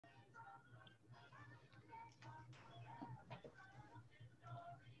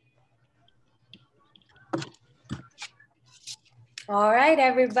All right,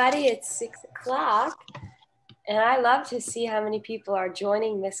 everybody, it's 6 o'clock, and I love to see how many people are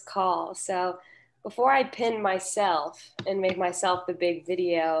joining this call. So before I pin myself and make myself the big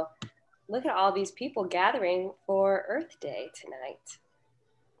video, look at all these people gathering for Earth Day tonight.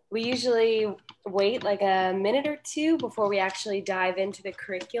 We usually wait like a minute or two before we actually dive into the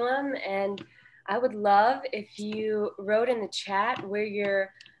curriculum, and I would love if you wrote in the chat where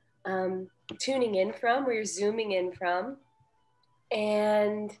you're tuning in from, where you're zooming in from.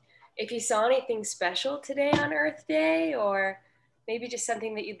 And if you saw anything special today on Earth Day, or maybe just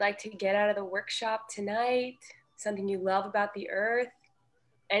something that you'd like to get out of the workshop tonight, something you love about the Earth,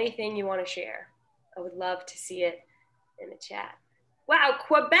 anything you want to share, I would love to see it in the chat. Wow,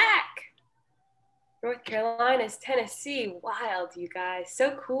 Quebec! North Carolina's Tennessee, wild, you guys.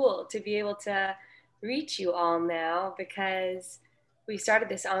 So cool to be able to reach you all now because we started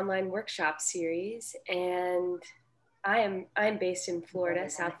this online workshop series, and I'm based in Florida,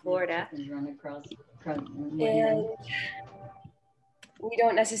 South Florida, and we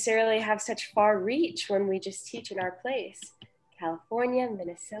don't necessarily have such far reach when we just teach in our place. California,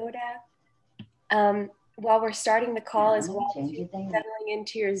 Minnesota. While we're starting the call as well, settling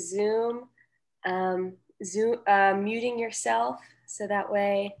into your Zoom, muting yourself so that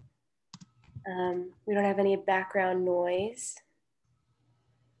way we don't have any background noise.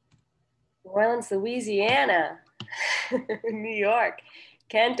 New Orleans, Louisiana. New York,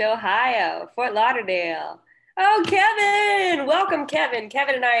 Kent, Ohio, Fort Lauderdale. Oh, Kevin! Welcome, Kevin.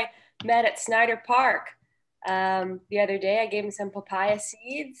 Kevin and I met at Snyder Park the other day. I gave him some papaya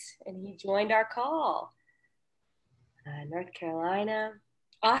seeds, and he joined our call. North Carolina.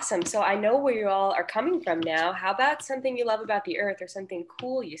 Awesome. So I know where you all are coming from now. How about something you love about the Earth or something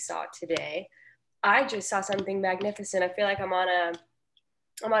cool you saw today? I just saw something magnificent. I feel like I'm on a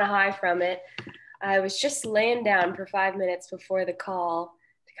high from it. I was just laying down for 5 minutes before the call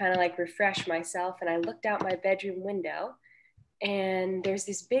to kind of like refresh myself. And I looked out my bedroom window, and there's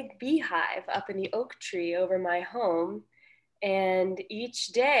this big beehive up in the oak tree over my home. And each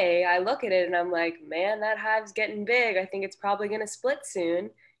day I look at it and I'm like, man, that hive's getting big. I think it's probably going to split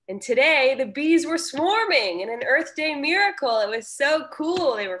soon. And today the bees were swarming in an Earth Day miracle. It was so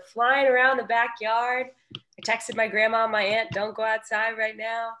cool. They were flying around the backyard. I texted my grandma and my aunt, don't go outside right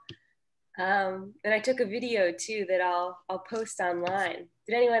now. And I took a video too that I'll post online.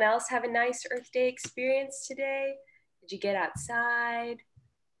 Did anyone else have a nice Earth Day experience today? Did you get outside?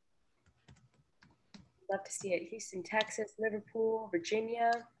 Love to see it. Houston, Texas, Liverpool,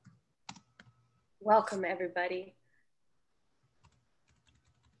 Virginia. Welcome, everybody.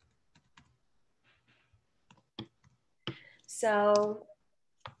 So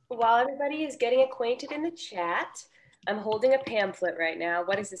while everybody is getting acquainted in the chat, I'm holding a pamphlet right now.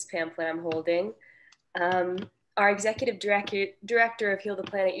 What is this pamphlet I'm holding? Our executive director of Heal the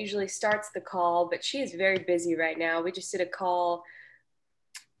Planet usually starts the call, but she is very busy right now. We just did a call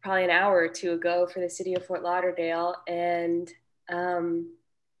probably an hour or two ago for the city of Fort Lauderdale, and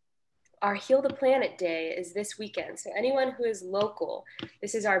our Heal the Planet Day is this weekend. So anyone who is local,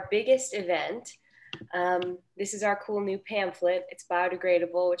 this is our biggest event. This is our cool new pamphlet. It's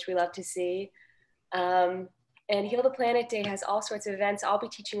biodegradable, which we love to see. And Heal the Planet Day has all sorts of events. I'll be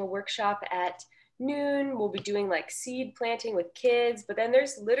teaching a workshop at noon. We'll be doing like seed planting with kids, but then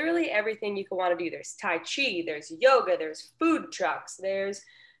there's literally everything you can want to do. There's Tai Chi, there's yoga, there's food trucks, there's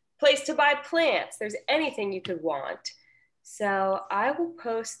place to buy plants, there's anything you could want. So I will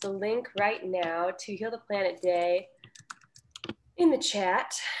post the link right now to Heal the Planet Day in the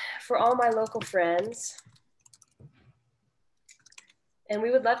chat for all my local friends. And we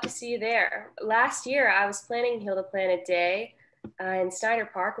would love to see you there. Last year, I was planning Heal the Planet Day in Snyder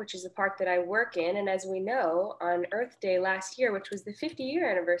Park, which is the park that I work in. And as we know, on Earth Day last year, which was the 50-year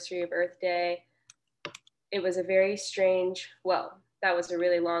anniversary of Earth Day, it was a very strange, well, that was a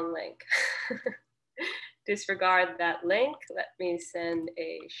really long link. Disregard that link. Let me send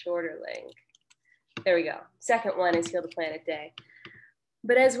a shorter link. There we go. Second one is Heal the Planet Day.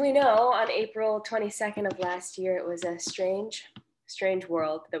 But as we know, on April 22nd of last year, it was a strange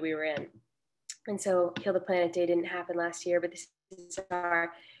world that we were in. And so Heal the Planet Day didn't happen last year, but this is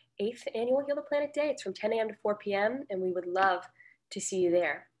our 8th annual Heal the Planet Day. It's from 10 a.m. to 4 p.m. and we would love to see you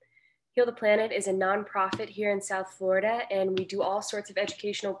there. Heal the Planet is a nonprofit here in South Florida, and we do all sorts of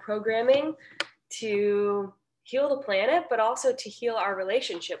educational programming to heal the planet, but also to heal our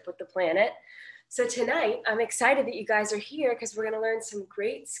relationship with the planet. So tonight, I'm excited that you guys are here because we're going to learn some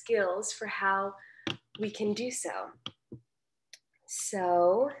great skills for how we can do so.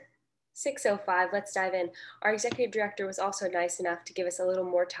 So 6:05, let's dive in. Our executive director was also nice enough to give us a little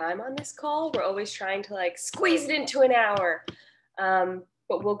more time on this call. We're always trying to like squeeze it into an hour.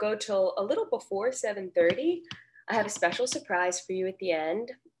 but we'll go till a little before 7:30. I have a special surprise for you at the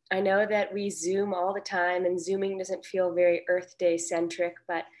end. I know that we Zoom all the time, and Zooming doesn't feel very Earth Day centric,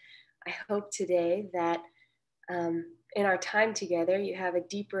 but I hope today that in our time together, you have a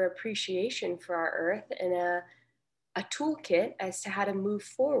deeper appreciation for our Earth and a toolkit as to how to move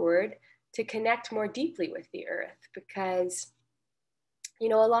forward to connect more deeply with the Earth. Because, you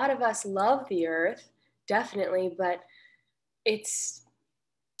know, a lot of us love the Earth, definitely, but it's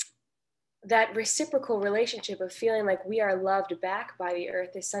that reciprocal relationship of feeling like we are loved back by the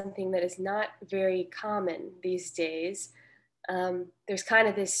Earth is something that is not very common these days. There's kind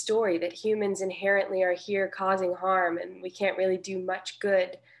of this story that humans inherently are here causing harm and we can't really do much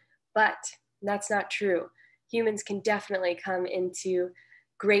good, but that's not true. Humans can definitely come into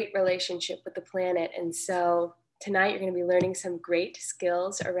great relationship with the planet. And so tonight you're going to be learning some great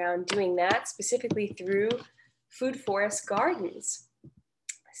skills around doing that, specifically through food forest gardens.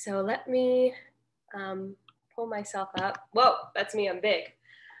 So let me pull myself up. Whoa, that's me, I'm big.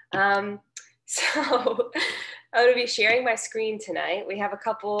 So I'm gonna be sharing my screen tonight. We have a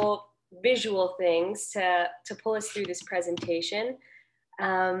couple visual things to pull us through this presentation.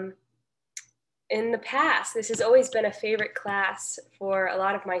 In the past, this has always been a favorite class for a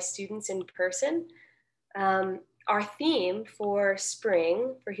lot of my students in person. Our theme for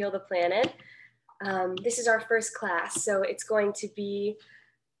spring, for Heal the Planet, this is our first class. So it's going to be,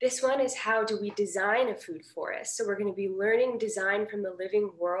 this one is how do we design a food forest? So we're going to be learning design from the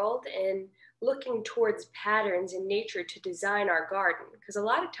living world and looking towards patterns in nature to design our garden. Because a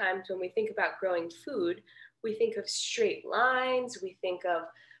lot of times when we think about growing food, we think of straight lines, we think of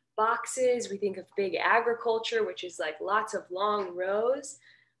boxes, we think of big agriculture, which is like lots of long rows.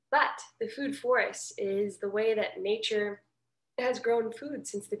 But the food forest is the way that nature has grown food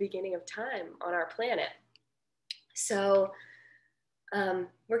since the beginning of time on our planet. So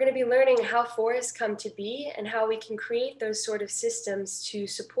we're going to be learning how forests come to be and how we can create those sort of systems to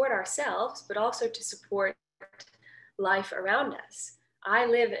support ourselves, but also to support life around us. I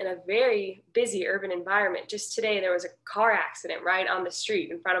live in a very busy urban environment. Just today, there was a car accident right on the street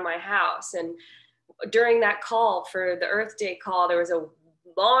in front of my house. And during that call for the Earth Day call, there was a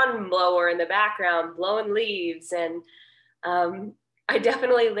lawn blower in the background blowing leaves. And I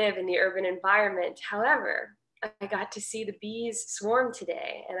definitely live in the urban environment. However, I got to see the bees swarm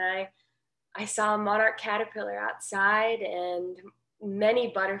today, and I saw a monarch caterpillar outside and many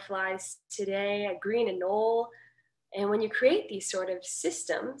butterflies today, a green anole. And when you create these sort of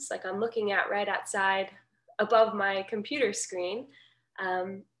systems, like I'm looking at right outside above my computer screen,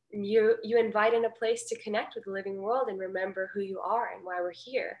 you invite in a place to connect with the living world and remember who you are and why we're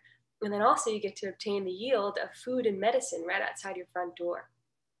here. And then also you get to obtain the yield of food and medicine right outside your front door.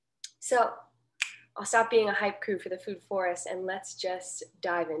 So I'll stop being a hype crew for the food forest and let's just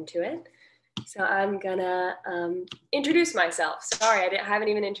dive into it. So I'm gonna introduce myself. Sorry, I haven't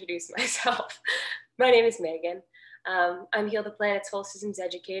even introduced myself. My name is Megan. I'm Heal the Planet's whole systems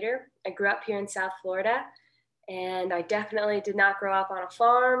educator. I grew up here in South Florida, and I definitely did not grow up on a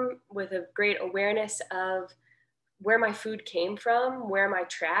farm with a great awareness of where my food came from, where my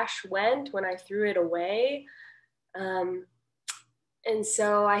trash went when I threw it away. And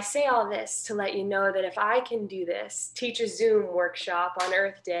so I say all this to let you know that if I can do this, teach a Zoom workshop on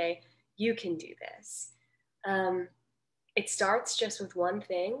Earth Day, you can do this. It starts just with one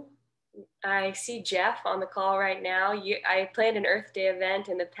thing. I see Jeff on the call right now. I planned an Earth Day event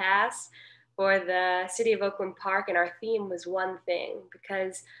in the past for the city of Oakland Park, and our theme was one thing,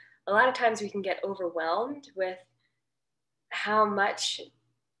 because a lot of times we can get overwhelmed with how much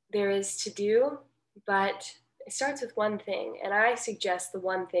there is to do, but it starts with one thing. And I suggest the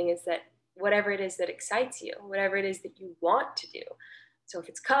one thing is that whatever it is that excites you, whatever it is that you want to do. So if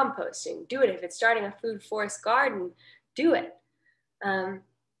it's composting, do it. If it's starting a food forest garden, do it.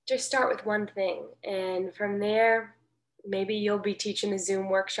 Just start with one thing. And from there, maybe you'll be teaching the Zoom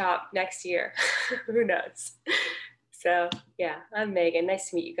workshop next year. Who knows? So yeah, I'm Megan. Nice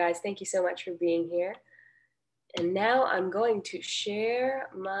to meet you guys. Thank you so much for being here. And now I'm going to share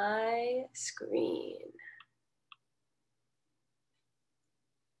my screen.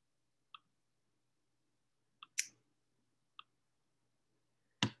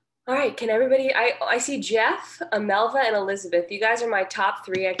 All right, can everybody, I see Jeff, Amelva, and Elizabeth. You guys are my top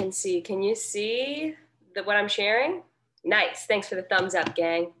three I can see. Can you see what I'm sharing? Nice, thanks for the thumbs up,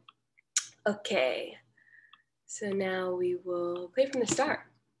 gang. Okay, so now we will play from the start.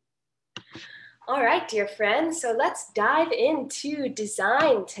 All right, dear friends, so let's dive into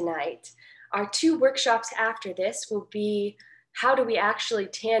design tonight. Our two workshops after this will be how do we actually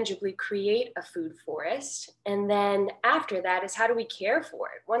tangibly create a food forest? And then after that is how do we care for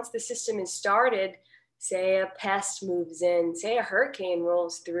it? Once the system is started, say a pest moves in, say a hurricane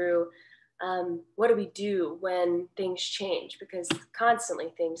rolls through, what do we do when things change? Because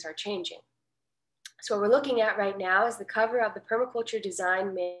constantly things are changing. So what we're looking at right now is the cover of the Permaculture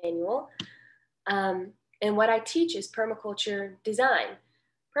Design Manual. And what I teach is permaculture design.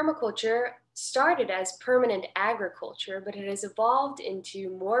 Permaculture started as permanent agriculture, but it has evolved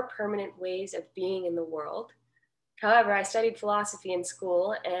into more permanent ways of being in the world. However, I studied philosophy in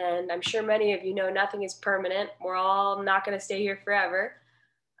school, and I'm sure many of you know nothing is permanent. We're all not going to stay here forever.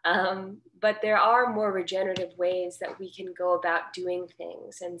 But there are more regenerative ways that we can go about doing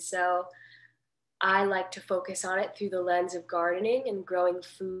things. And so I like to focus on it through the lens of gardening and growing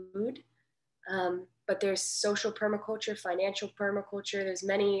food. But there's social permaculture, financial permaculture. There's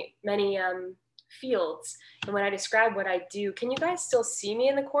many fields. And when I describe what I do, can you guys still see me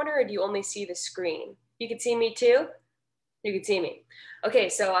in the corner, or do you only see the screen? You can see me too? You can see me. Okay,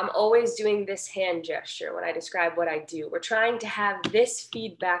 so I'm always doing this hand gesture when I describe what I do. We're trying to have this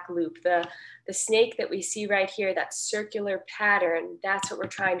feedback loop, the snake that we see right here, that circular pattern. That's what we're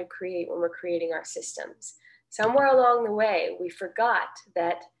trying to create when we're creating our systems. Somewhere along the way, we forgot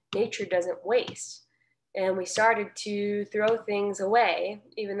that nature doesn't waste. And we started to throw things away,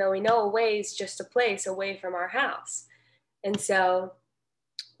 even though we know away is just a place away from our house. And so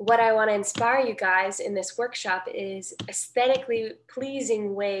what I want to inspire you guys in this workshop is aesthetically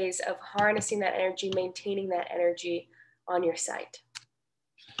pleasing ways of harnessing that energy, maintaining that energy on your site.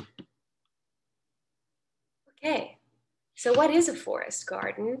 Okay, so what is a forest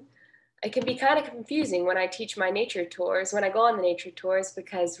garden? It can be kind of confusing when I teach my nature tours, when I go on the nature tours,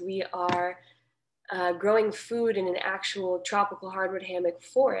 because we are growing food in an actual tropical hardwood hammock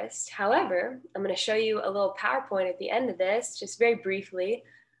forest. However, I'm going to show you a little PowerPoint at the end of this, just very briefly,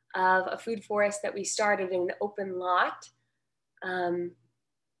 of a food forest that we started in an open lot.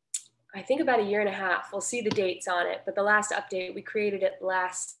 I think about 1.5 years. We'll see the dates on it, but the last update, we created it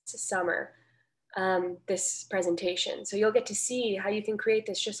last summer, this presentation. So you'll get to see how you can create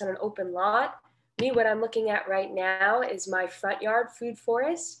this just on an open lot. Me, what I'm looking at right now is my front yard food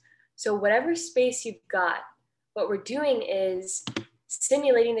forest. So whatever space you've got, what we're doing is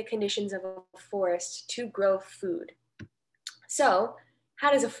simulating the conditions of a forest to grow food. So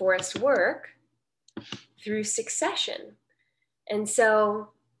how does a forest work? Through succession. And so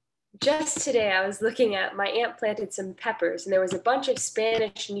just today I was looking at, my aunt planted some peppers, and there was a bunch of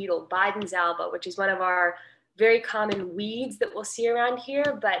Spanish needle, Biden's alba, which is one of our very common weeds that we'll see around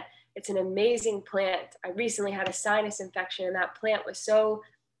here, but it's an amazing plant. I recently had a sinus infection, and that plant was so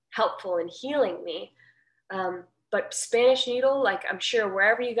helpful in healing me. But Spanish needle, like I'm sure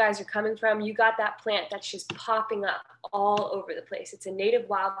wherever you guys are coming from, you got that plant that's just popping up all over the place. It's a native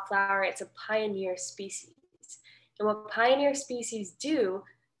wildflower. It's a pioneer species. And what pioneer species do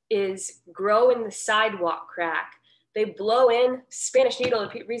is grow in the sidewalk crack. They blow in. Spanish needle,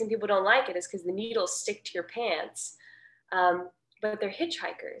 the reason people don't like it is because the needles stick to your pants. But they're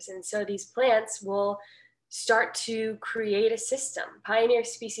hitchhikers. And so these plants will start to create a system. Pioneer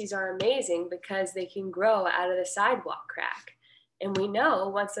species are amazing because they can grow out of the sidewalk crack. And we know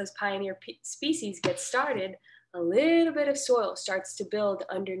once those pioneer species get started, a little bit of soil starts to build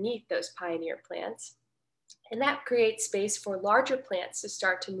underneath those pioneer plants. And that creates space for larger plants to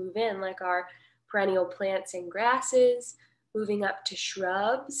start to move in, like our perennial plants and grasses, moving up to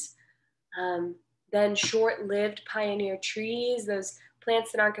shrubs, then short-lived pioneer trees, those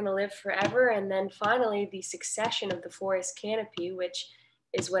plants that aren't going to live forever, and then finally the succession of the forest canopy, which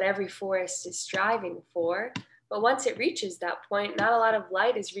is what every forest is striving for. But once it reaches that point, not a lot of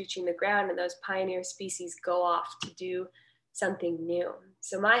light is reaching the ground, and those pioneer species go off to do something new.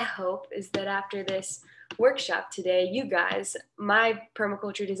 So my hope is that after this workshop today, you guys, my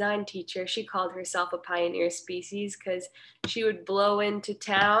permaculture design teacher, she called herself a pioneer species because she would blow into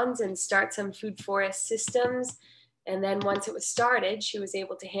towns and start some food forest systems. And then once it was started, she was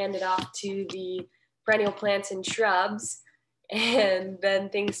able to hand it off to the perennial plants and shrubs. And then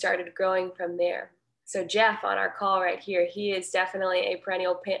things started growing from there. So Jeff on our call right here, he is definitely a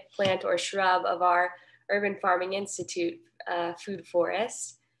perennial plant or shrub of our Urban Farming Institute food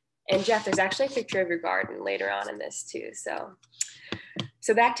forest. And Jeff, there's actually a picture of your garden later on in this too.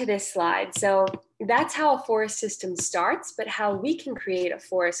 So back to this slide. So that's how a forest system starts, but how we can create a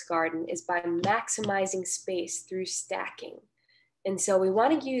forest garden is by maximizing space through stacking. And so we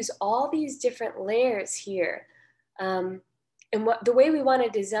want to use all these different layers here. And the way we want to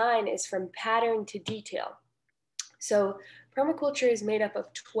design is from pattern to detail. So permaculture is made up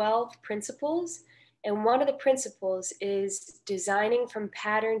of 12 principles, And one of the principles is designing from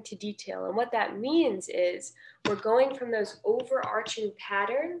pattern to detail. And what that means is we're going from those overarching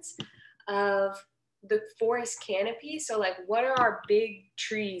patterns of the forest canopy. So like, what are our big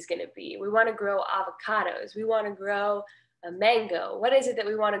trees gonna be? We wanna grow avocados. We wanna grow a mango. What is it that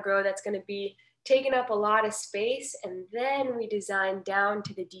we wanna grow that's gonna be taking up a lot of space? And then we design down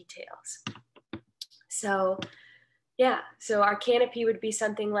to the details. So yeah, so our canopy would be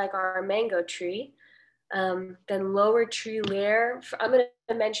something like our mango tree. Then lower tree layer. I'm going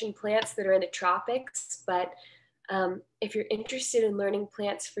to mention plants that are in the tropics, but if you're interested in learning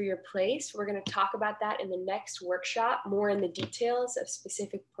plants for your place, we're going to talk about that in the next workshop, more in the details of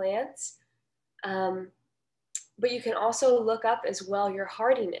specific plants. But you can also look up as well your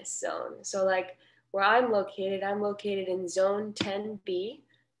hardiness zone. So like where I'm located in zone 10B.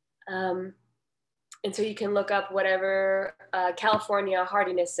 And so you can look up whatever California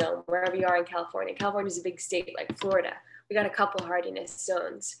hardiness zone, wherever you are in California. California is a big state like Florida. We got a couple hardiness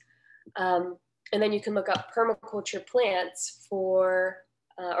zones. And then you can look up permaculture plants for,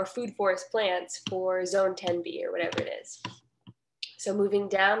 or food forest plants for zone 10B or whatever it is. So moving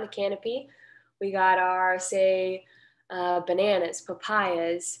down the canopy, we got our, say, bananas,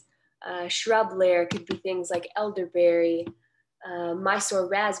 papayas, shrub layer could be things like elderberry, Mysore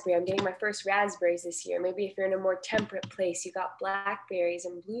raspberry. I'm getting my first raspberries this year. Maybe if you're in a more temperate place, you got blackberries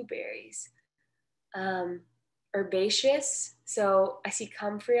and blueberries. Herbaceous. So I see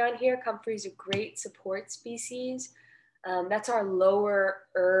comfrey on here. Comfrey is a great support species. That's our lower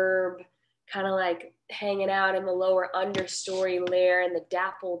herb, kind of like hanging out in the lower understory layer in the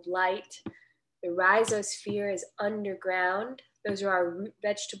dappled light. The rhizosphere is underground. Those are our root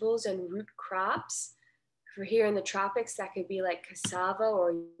vegetables and root crops. For here in the tropics, that could be like cassava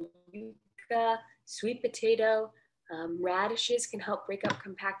or yucca, sweet potato. Radishes can help break up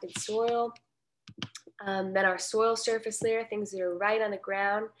compacted soil. Then our soil surface layer, things that are right on the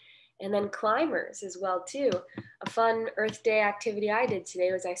ground. And then climbers as well too. A fun Earth Day activity I did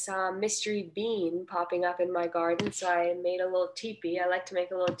today was I saw a mystery bean popping up in my garden. So I made a little teepee. I like to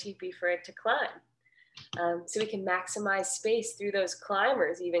make a little teepee for it to climb. So we can maximize space through those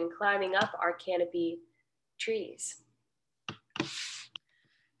climbers, even climbing up our canopy trees.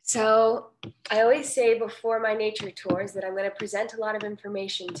 So I always say before my nature tours that I'm going to present a lot of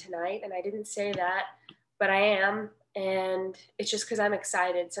information tonight, and I didn't say that, but I am, and it's just because I'm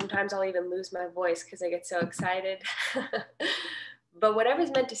excited. Sometimes I'll even lose my voice because I get so excited. But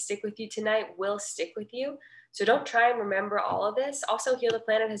whatever's meant to stick with you tonight will stick with you. So don't try and remember all of this. Also, Heal the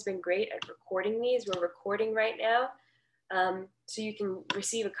Planet has been great at recording these. We're recording right now. So you can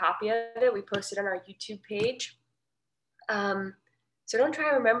receive a copy of it. We post it on our YouTube page. So don't try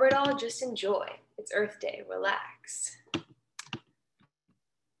to remember it all, just enjoy. It's Earth Day, relax.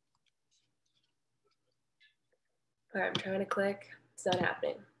 All right, I'm trying to click, it's not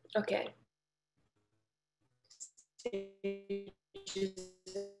happening. Okay.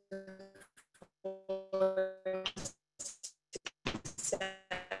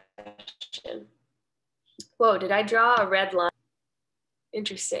 Whoa, did I draw a red line?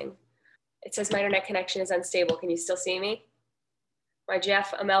 Interesting. It says my internet connection is unstable. Can you still see me? My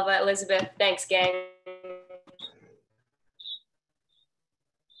Jeff, Amelva, Elizabeth, thanks gang.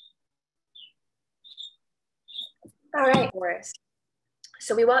 All right, forest.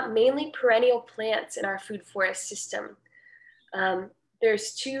 So we want mainly perennial plants in our food forest system.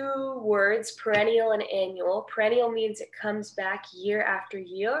 There's two words, perennial and annual. Perennial means it comes back year after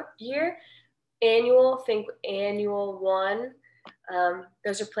year. Annual, think annual one.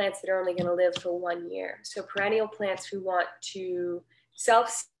 Those are plants that are only going to live for 1 year. So perennial plants we want to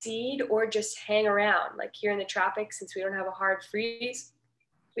self-seed or just hang around. Like here in the tropics, since we don't have a hard freeze,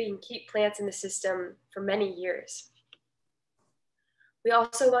 we can keep plants in the system for many years. We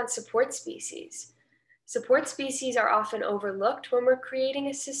also want support species. Support species are often overlooked when we're creating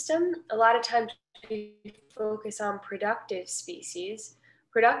a system. A lot of times we focus on productive species.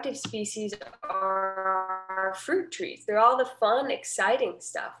 Productive species are fruit trees. They're all the fun, exciting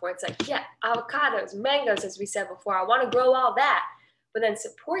stuff where it's like, yeah, avocados, mangoes, as we said before, I want to grow all that. But then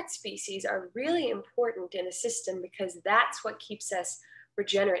support species are really important in a system because that's what keeps us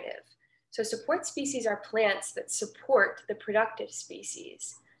regenerative. So support species are plants that support the productive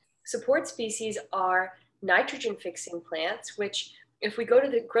species. Support species are nitrogen fixing plants, which if we go to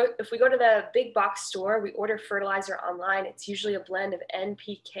the big box store, we order fertilizer online. It's usually a blend of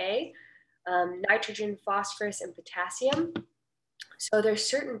NPK, nitrogen, phosphorus, and potassium. So there's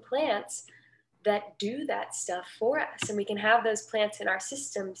certain plants that do that stuff for us, and we can have those plants in our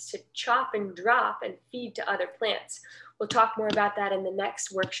systems to chop and drop and feed to other plants. We'll talk more about that in the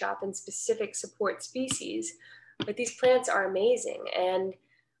next workshop and specific support species. But these plants are amazing, and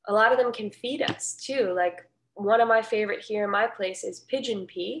a lot of them can feed us too. Like one of my favorite here in my place is pigeon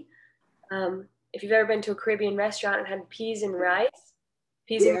pea. If you've ever been to a Caribbean restaurant and had peas and rice,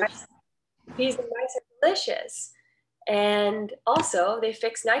 peas and rice, peas and rice are delicious. And also they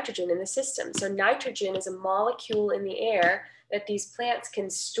fix nitrogen in the system. So nitrogen is a molecule in the air that these plants can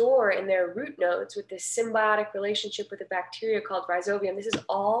store in their root nodes with this symbiotic relationship with a bacteria called rhizobium. This is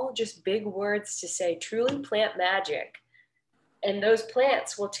all just big words to say truly plant magic. And those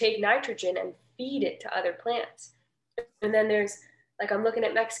plants will take nitrogen and feed it to other plants. And then there's, like, I'm looking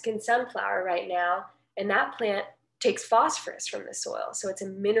at Mexican sunflower right now, and that plant takes phosphorus from the soil. So it's a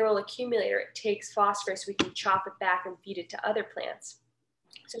mineral accumulator. It takes phosphorus. We can chop it back and feed it to other plants.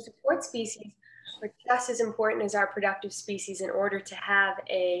 So support species are just as important as our productive species in order to have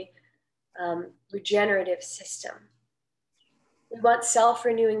a regenerative system. We want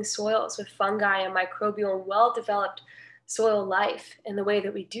self-renewing soils with fungi and microbial and well-developed soil life. And the way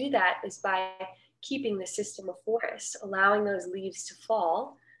that we do that is by keeping the system a forest, allowing those leaves to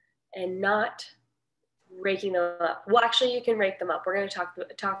fall and not raking them up. Well, actually, you can rake them up. We're going to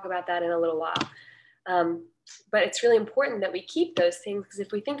talk about that in a little while. But it's really important that we keep those things, because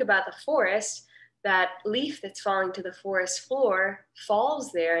if we think about the forest, that leaf that's falling to the forest floor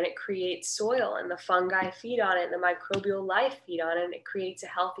falls there and it creates soil, and the fungi feed on it and the microbial life feed on it, and it creates a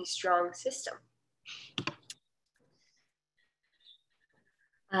healthy, strong system.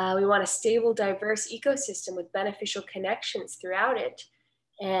 We want a stable, diverse ecosystem with beneficial connections throughout it,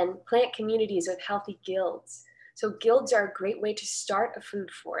 and plant communities with healthy guilds. So guilds are a great way to start a food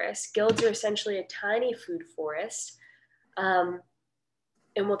forest. Guilds are essentially a tiny food forest.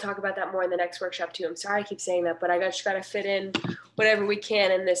 And we'll talk about that more in the next workshop too. I'm sorry I keep saying that, but I just got to fit in whatever we can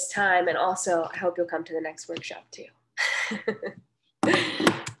in this time. And also, I hope you'll come to the next workshop too.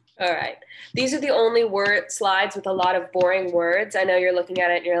 All right. These are the only slides with a lot of boring words. I know you're looking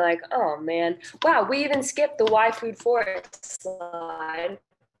at it and you're like, oh man, wow, we even skipped the why food forest slide.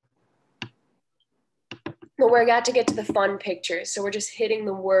 But we're about to get to the fun pictures. So we're just hitting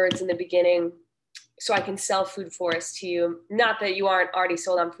the words in the beginning so I can sell food forest to you. Not that you aren't already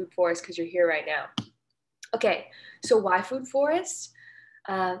sold on food forest because you're here right now. Okay, so why food forest?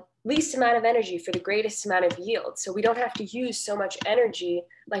 Least amount of energy for the greatest amount of yield. So we don't have to use so much energy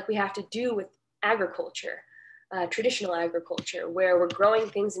like we have to do with agriculture, traditional agriculture, where we're growing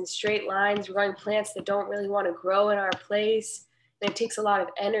things in straight lines, we're growing plants that don't really want to grow in our place. And it takes a lot of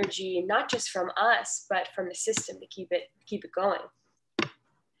energy, not just from us, but from the system to keep it going.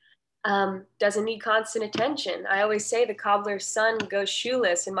 Doesn't need constant attention. I always say the cobbler's son goes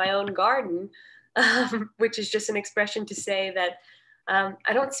shoeless in my own garden, which is just an expression to say that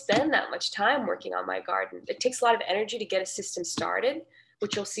I don't spend that much time working on my garden. It takes a lot of energy to get a system started,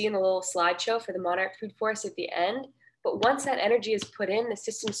 which you'll see in the little slideshow for the monarch food forest at the end. But once that energy is put in, the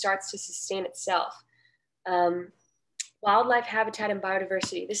system starts to sustain itself. Wildlife habitat and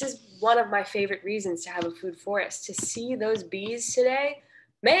biodiversity. This is one of my favorite reasons to have a food forest. To see those bees today,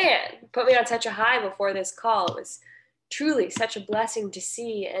 man, put me on such a high before this call. It was truly such a blessing to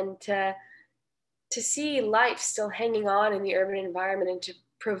see, and to see life still hanging on in the urban environment, and to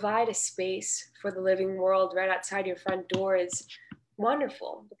provide a space for the living world right outside your front door is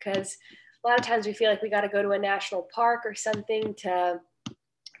wonderful, because a lot of times we feel like we got to go to a national park or something to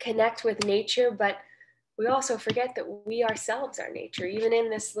connect with nature, but we also forget that we ourselves are nature. Even in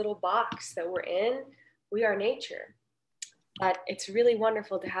this little box that we're in, we are nature. But it's really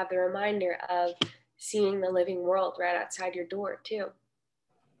wonderful to have the reminder of seeing the living world right outside your door too.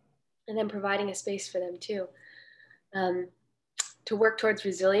 And then providing a space for them too. To work towards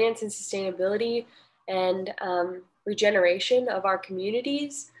resilience and sustainability and regeneration of our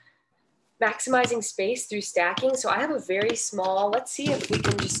communities, maximizing space through stacking. So I have a very small, let's see if we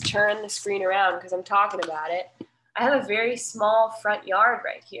can just turn the screen around because I'm talking about it. I have a very small front yard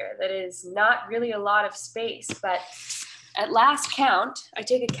right here that is not really a lot of space, but at last count, I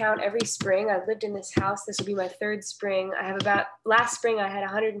take a count every spring. I've lived in this house. This will be my third spring. Last spring I had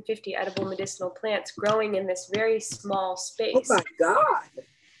 150 edible medicinal plants growing in this very small space. Oh my God.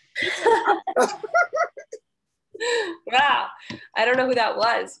 Wow. I don't know who that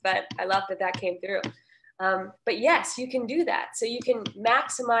was, but I love that came through. But yes, you can do that. So you can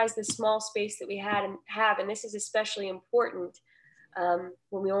maximize the small space that we have. And this is especially important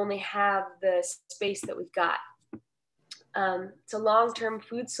when we only have the space that we've got. It's a long-term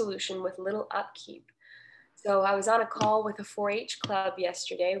food solution with little upkeep. So I was on a call with a 4-H club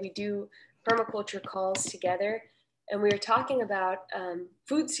yesterday. We do permaculture calls together, and we were talking about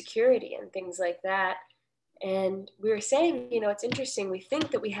food security and things like that. And we were saying, it's interesting. We think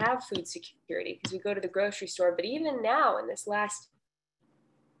that we have food security because we go to the grocery store, but even now in this last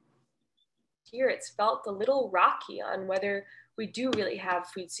year, it's felt a little rocky on whether we do really have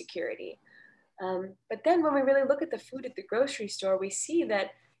food security. But then when we really look at the food at the grocery store, we see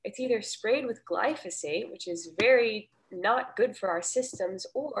that it's either sprayed with glyphosate, which is very not good for our systems,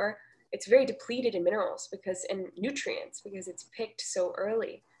 or it's very depleted in minerals and nutrients because it's picked so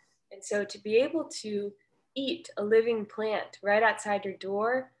early. And so to be able to eat a living plant right outside your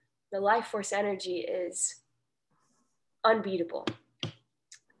door, the life force energy is unbeatable.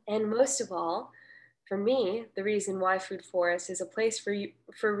 And most of all, for me, the reason why Food Forest is a place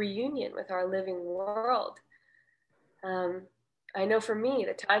for reunion with our living world. I know for me,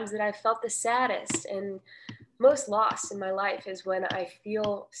 the times that I felt the saddest and most lost in my life is when I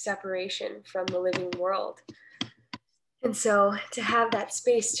feel separation from the living world. And so to have that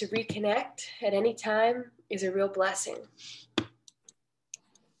space to reconnect at any time is a real blessing.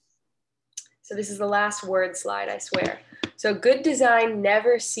 So this is the last word slide, I swear. So good design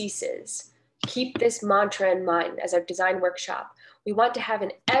never ceases. Keep this mantra in mind as our design workshop. We want to have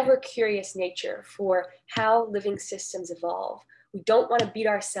an ever curious nature for how living systems evolve. We don't want to beat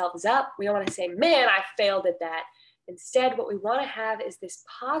ourselves up. We don't want to say, man, I failed at that. Instead, what we want to have is this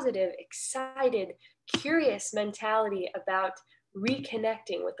positive, excited, curious mentality about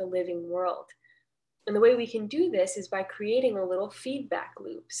reconnecting with the living world. And the way we can do this is by creating a little feedback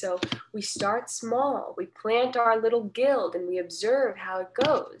loop. So we start small, we plant our little guild and we observe how it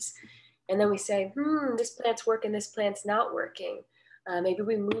goes. And then we say, this plant's working, this plant's not working. Maybe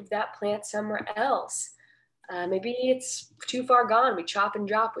we move that plant somewhere else. Maybe it's too far gone. We chop and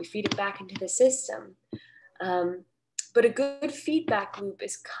drop, we feed it back into the system. But a good feedback loop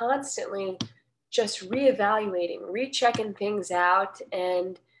is constantly just reevaluating, rechecking things out,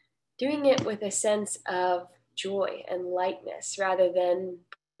 and doing it with a sense of joy and lightness rather than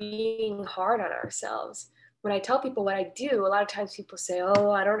being hard on ourselves. When I tell people what I do, a lot of times people say, oh,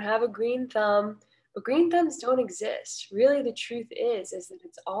 I don't have a green thumb, but green thumbs don't exist. Really, the truth is that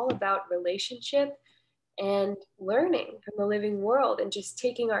it's all about relationship and learning from the living world and just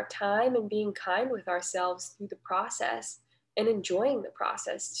taking our time and being kind with ourselves through the process and enjoying the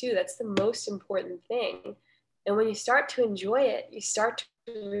process too. That's the most important thing. And when you start to enjoy it, you start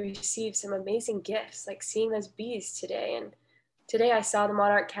to receive some amazing gifts, like seeing those bees today. And today I saw the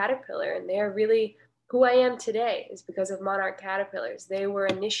monarch caterpillar, and they're really who I am today is because of monarch caterpillars. They were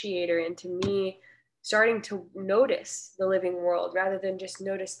an initiator into me starting to notice the living world rather than just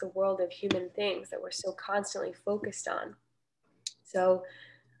notice the world of human things that we're so constantly focused on. So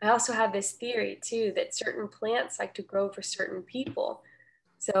I also have this theory too, that certain plants like to grow for certain people.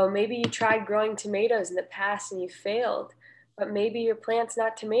 So maybe you tried growing tomatoes in the past and you failed, but maybe your plant's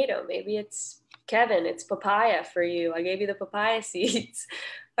not tomato. Maybe it's Kevin, it's papaya for you. I gave you the papaya seeds.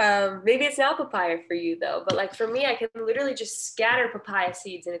 Maybe it's not papaya for you though, but like for me, I can literally just scatter papaya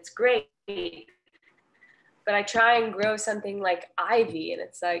seeds and it's great. But I try and grow something like ivy and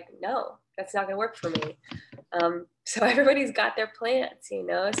it's like, no, that's not gonna work for me. So everybody's got their plants,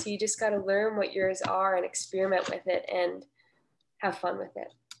 so you just gotta learn what yours are and experiment with it and have fun with it.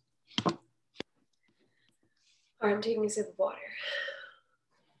 All right, I'm taking a sip of water.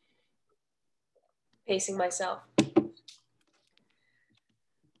 Pacing myself.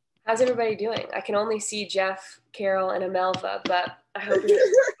 How's everybody doing? I can only see Jeff, Carol, and Amelva, but I hope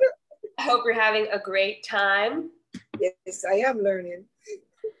you're having a great time. Yes, I am learning.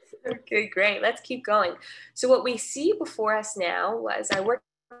 Okay, great. Let's keep going. So what we see before us now was I worked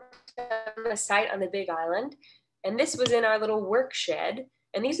on a site on the Big Island, and this was in our little work shed,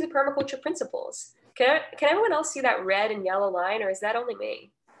 and these are the permaculture principles. Can everyone else see that red and yellow line, or is that only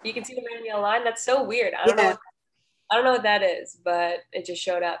me? You can see the red and yellow line? That's so weird. I don't know what that is, but it just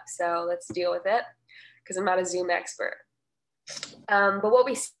showed up. So let's deal with it because I'm not a Zoom expert. But what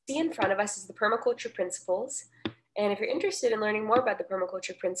we see in front of us is the permaculture principles. And if you're interested in learning more about the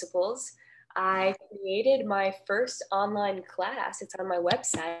permaculture principles, I created my first online class. It's on my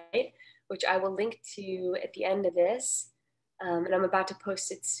website, which I will link to at the end of this. And I'm about to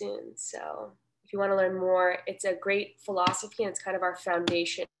post it soon. So if you want to learn more, it's a great philosophy and it's kind of our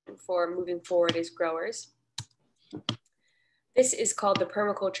foundation for moving forward as growers. This is called the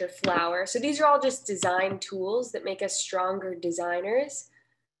permaculture flower. So these are all just design tools that make us stronger designers.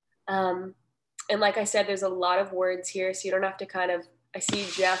 And like I said, there's a lot of words here, so you don't have to I see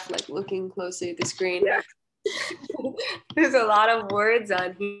Jeff like looking closely at the screen. Yeah. There's a lot of words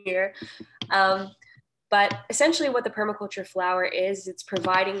on here. But essentially what the permaculture flower is, it's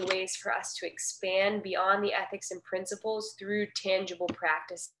providing ways for us to expand beyond the ethics and principles through tangible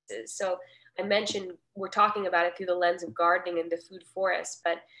practices. So I mentioned we're talking about it through the lens of gardening and the food forest,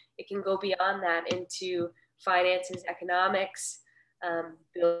 but it can go beyond that into finances, economics,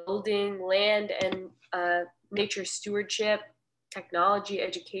 building, land and nature stewardship, technology,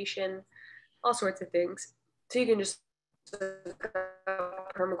 education, all sorts of things. So you can just look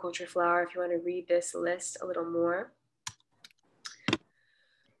up permaculture flower if you want to read this list a little more.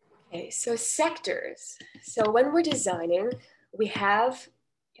 Okay, so sectors. So when we're designing, we have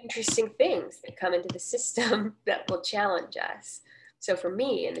interesting things that come into the system that will challenge us. So for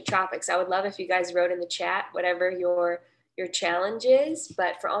me in the tropics, I would love if you guys wrote in the chat whatever your challenge is.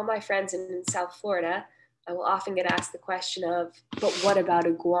 But for all my friends in South Florida, I will often get asked the question of, but what about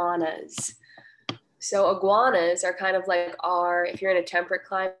iguanas? So iguanas are kind of like if you're in a temperate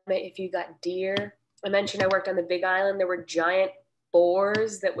climate, if you got deer. I mentioned I worked on the Big Island. There were giant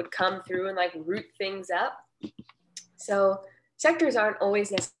boars that would come through and like root things up. So sectors aren't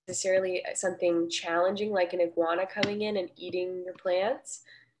always necessarily something challenging, like an iguana coming in and eating your plants.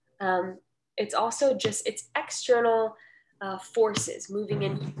 It's also just, it's external forces moving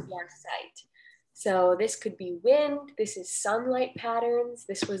into our site. So this could be wind, this is sunlight patterns,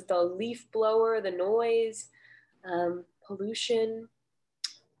 this was the leaf blower, the noise, pollution,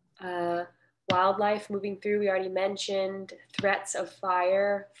 wildlife moving through, we already mentioned, threats of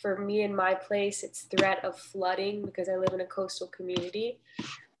fire. For me in my place, it's threat of flooding because I live in a coastal community.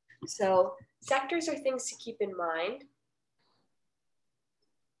 So sectors are things to keep in mind.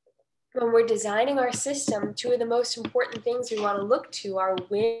 When we're designing our system, two of the most important things we want to look to are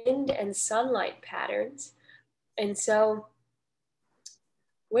wind and sunlight patterns. And so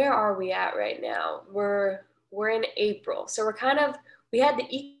where are we at right now? We're in April. So we had the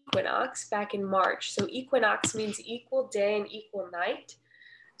equinox back in March. So equinox means equal day and equal night.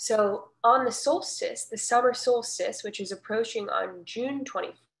 So on the solstice, the summer solstice, which is approaching on June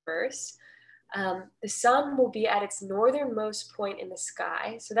 21st, the sun will be at its northernmost point in the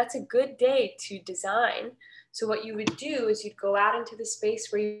sky. So that's a good day to design. So what you would do is you'd go out into the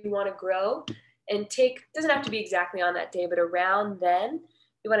space where you want to grow and doesn't have to be exactly on that day, but around then,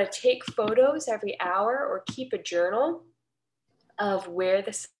 you want to take photos every hour or keep a journal of where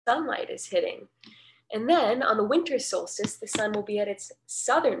the sunlight is hitting. And then on the winter solstice, the sun will be at its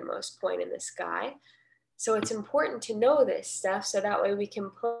southernmost point in the sky. So it's important to know this stuff so that way we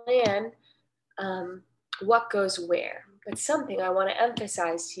can plan what goes where. But something I want to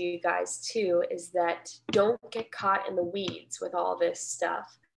emphasize to you guys too is that don't get caught in the weeds with all this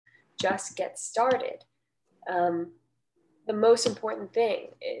stuff. Just get started. The most important thing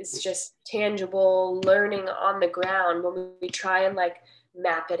is just tangible learning on the ground. When we try and like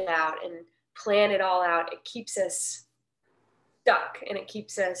map it out and plan it all out, it keeps us stuck and it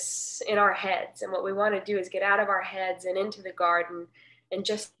keeps us in our heads. And what we want to do is get out of our heads and into the garden and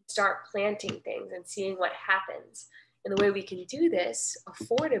just start planting things and seeing what happens. And the way we can do this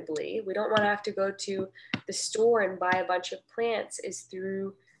affordably, we don't want to have to go to the store and buy a bunch of plants, is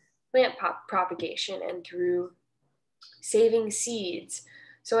through plant propagation and through saving seeds.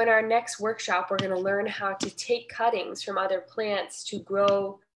 So in our next workshop, we're going to learn how to take cuttings from other plants to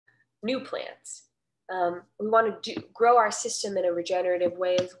grow new plants. We want to grow our system in a regenerative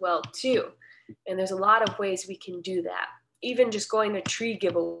way as well too. And there's a lot of ways we can do that. Even just going to tree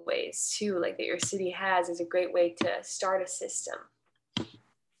giveaways too, like that your city has, is a great way to start a system.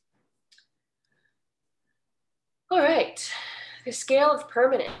 All right, the scale of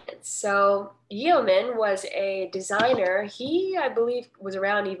permanence. So Yeoman was a designer. He, I believe, was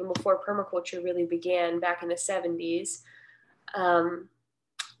around even before permaculture really began back in the 70s.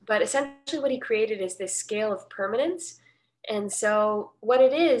 But essentially what he created is this scale of permanence. And so what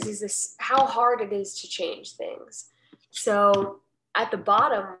it is this how hard it is to change things. So at the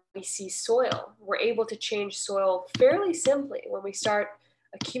bottom, we see soil. We're able to change soil fairly simply when we start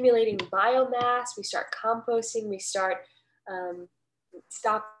accumulating biomass, we start composting, we start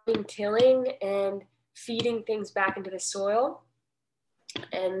stopping tilling and feeding things back into the soil.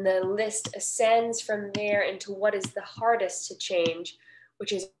 And the list ascends from there into what is the hardest to change,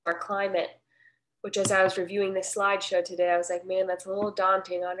 which is our climate, which as I was reviewing this slideshow today, I was like, man, that's a little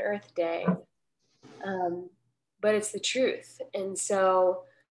daunting on Earth Day. But it's the truth. And so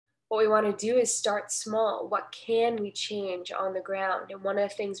what we want to do is start small. What can we change on the ground? And one of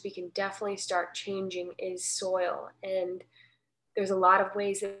the things we can definitely start changing is soil. And there's a lot of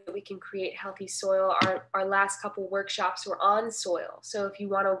ways that we can create healthy soil. Our last couple workshops were on soil. So if you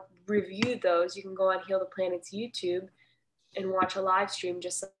want to review those, you can go on Heal the Planet's YouTube and watch a live stream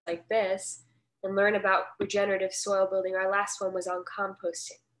just like this and learn about regenerative soil building. Our last one was on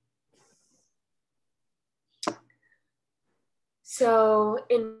composting. So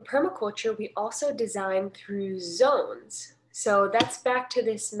in permaculture, we also design through zones. So that's back to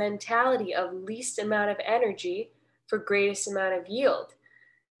this mentality of least amount of energy for greatest amount of yield.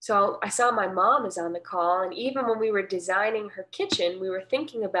 So I saw my mom is on the call, and even when we were designing her kitchen, we were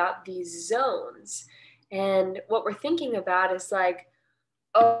thinking about these zones. And what we're thinking about is like,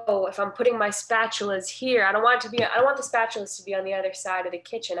 oh, if I'm putting my spatulas here, I don't want the spatulas to be on the other side of the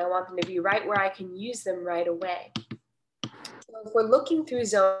kitchen. I want them to be right where I can use them right away. So if we're looking through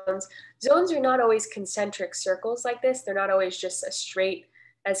zones, zones are not always concentric circles like this. They're not always just as straight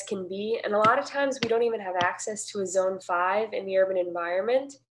as can be. And a lot of times we don't even have access to a zone 5 in the urban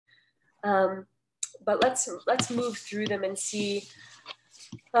environment. But let's move through them and see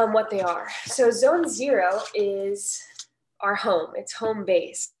what they are. So zone 0 is our home. It's home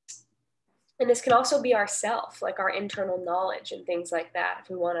base. And this can also be our self, like our internal knowledge and things like that, if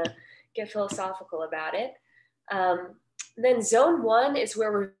we want to get philosophical about it. Then zone 1 is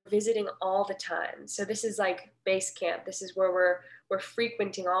where we're visiting all the time. So this is like base camp. This is where we're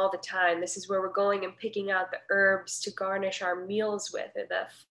frequenting all the time. This is where we're going and picking out the herbs to garnish our meals with, or the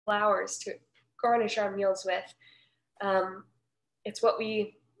flowers to garnish our meals with. It's what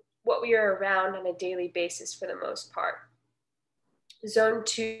we are around on a daily basis for the most part. Zone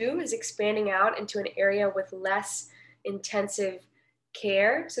 2 is expanding out into an area with less intensive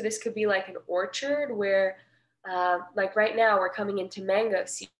care. So this could be like an orchard where, like right now, we're coming into mango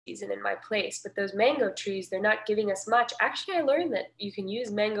season in my place, but those mango trees, they're not giving us much. Actually, I learned that you can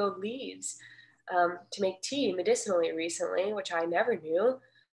use mango leaves to make tea medicinally recently, which I never knew.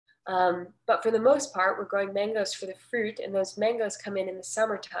 But for the most part, we're growing mangoes for the fruit, and those mangoes come in the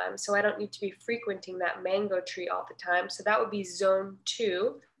summertime. So I don't need to be frequenting that mango tree all the time. So that would be zone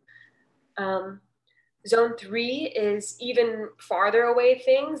 2. Zone 3 is even farther away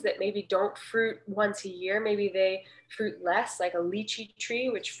things that maybe don't fruit once a year. Maybe they fruit less, like a lychee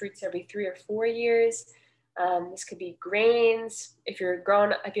tree, which fruits every 3 or 4 years. This could be grains. If you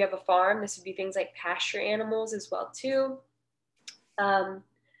have a farm, this would be things like pasture animals as well too.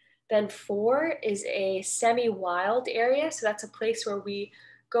 Then 4 is a semi-wild area. So that's a place where we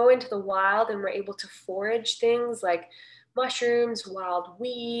go into the wild and we're able to forage things like mushrooms, wild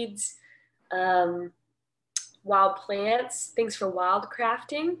weeds, wild plants, things for wild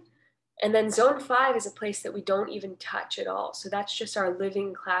crafting. And then zone 5 is a place that we don't even touch at all. So that's just our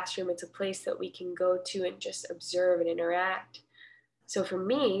living classroom. It's a place that we can go to and just observe and interact. So for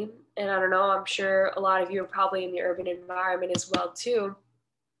me, and I don't know, I'm sure a lot of you are probably in the urban environment as well too,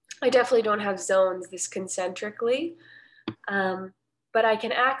 I definitely don't have zones this concentrically, but I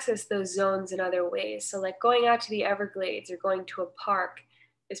can access those zones in other ways. So like going out to the Everglades or going to a park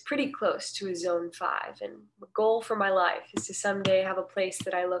is pretty close to a zone 5. And the goal for my life is to someday have a place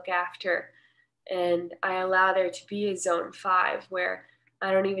that I look after and I allow there to be a zone 5 where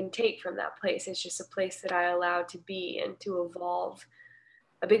I don't even take from that place. It's just a place that I allow to be and to evolve.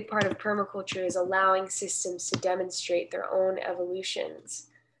 A big part of permaculture is allowing systems to demonstrate their own evolutions.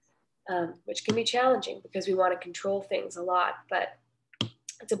 Which can be challenging because we want to control things a lot, but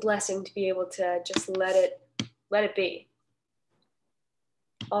it's a blessing to be able to just let it be.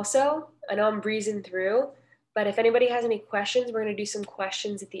 Also, I know I'm breezing through, but if anybody has any questions, we're going to do some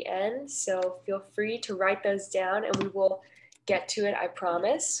questions at the end. So feel free to write those down and we will get to it, I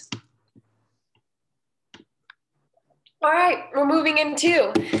promise. All right, we're moving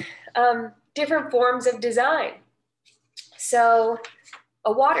into different forms of design. So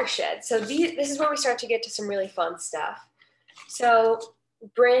a watershed. So this is where we start to get to some really fun stuff. So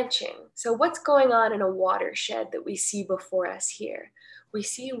branching. So what's going on in a watershed that we see before us here? We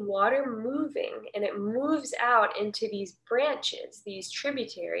see water moving and it moves out into these branches, these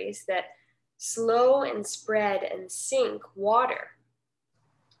tributaries that slow and spread and sink water.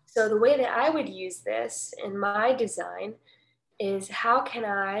 So the way that I would use this in my design is how can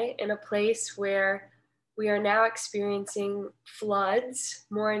I, in a place where we are now experiencing floods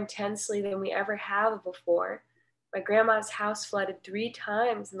more intensely than we ever have before. My grandma's house flooded 3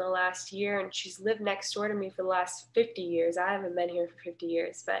 times in the last year, and she's lived next door to me for the last 50 years. I haven't been here for 50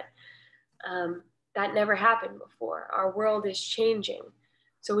 years, but that never happened before. Our world is changing.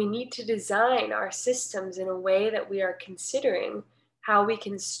 So we need to design our systems in a way that we are considering how we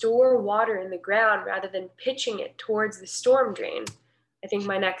can store water in the ground rather than pitching it towards the storm drain. I think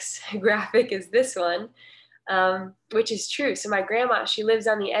my next graphic is this one, which is true. So my grandma, she lives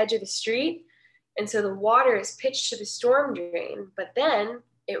on the edge of the street. And so the water is pitched to the storm drain, but then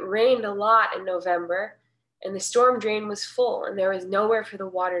it rained a lot in November and the storm drain was full and there was nowhere for the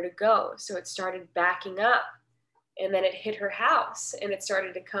water to go. So it started backing up. And then it hit her house and it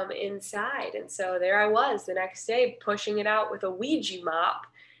started to come inside. And so there I was the next day pushing it out with a Ouija mop.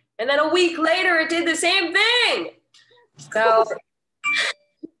 And then a week later, it did the same thing. So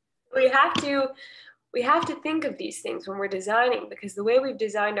we have to think of these things when we're designing, because the way we've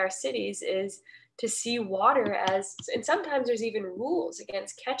designed our cities is to see water as, and sometimes there's even rules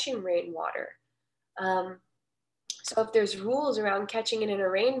against catching rainwater. So if there's rules around catching it in a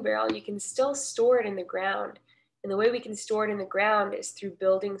rain barrel, you can still store it in the ground. And the way we can store it in the ground is through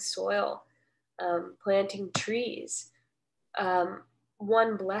building soil, planting trees.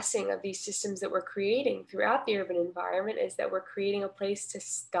 One blessing of these systems that we're creating throughout the urban environment is that we're creating a place to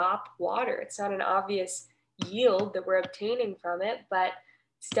stop water. It's not an obvious yield that we're obtaining from it, but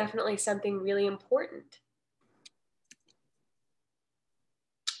it's definitely something really important.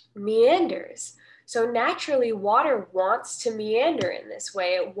 Meanders. So naturally, water wants to meander in this way.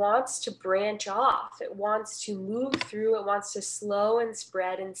 It wants to branch off. It wants to move through. It wants to slow and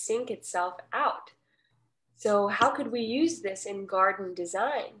spread and sink itself out. So how could we use this in garden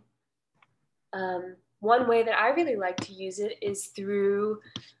design? One way that I really like to use it is through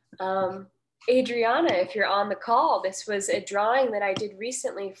Adriana, if you're on the call. This was a drawing that I did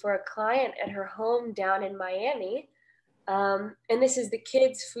recently for a client at her home down in Miami. And this is the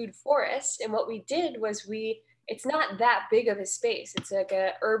kids' food forest. And what we did was it's not that big of a space. It's like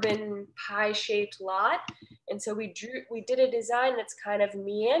an urban pie-shaped lot. And so we did a design that's kind of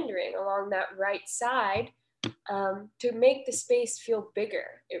meandering along that right side to make the space feel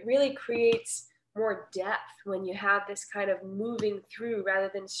bigger. It really creates more depth when you have this kind of moving through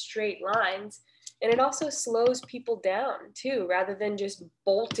rather than straight lines. And it also slows people down too. Rather than just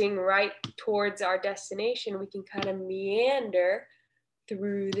bolting right towards our destination, we can kind of meander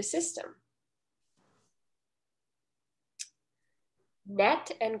through the system.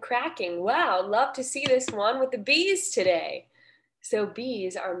 Net and cracking. Wow, love to see this one with the bees today. So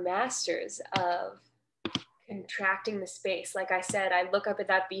bees are masters of contracting the space. Like I said, I look up at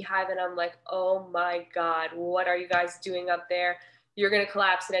that beehive and I'm like, oh my God, what are you guys doing up there? You're going to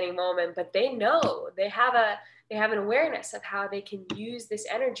collapse at any moment. But they know, they have an awareness of how they can use this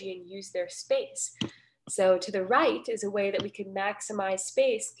energy and use their space. So to the right is a way that we can maximize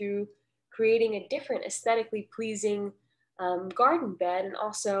space through creating a different aesthetically pleasing garden bed, and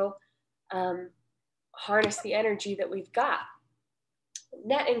also harness the energy that we've got.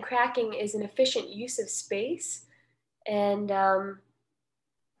 Net and cracking is an efficient use of space, and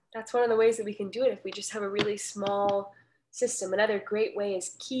that's one of the ways that we can do it if we just have a really small system. Another great way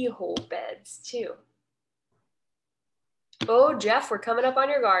is keyhole beds too. Oh, Jeff, we're coming up on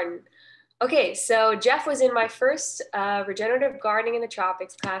your garden. Okay, so Jeff was in my first regenerative gardening in the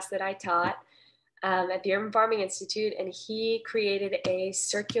tropics class that I taught at the Urban Farming Institute, and he created a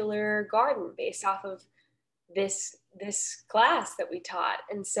circular garden based off of this class that we taught.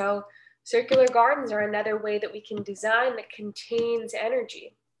 And so circular gardens are another way that we can design that contains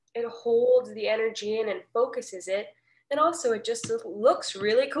energy. It holds the energy in and focuses it. And also it just looks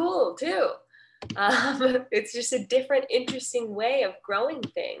really cool too. It's just a different, interesting way of growing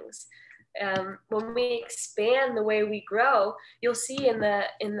things. When we expand the way we grow, you'll see in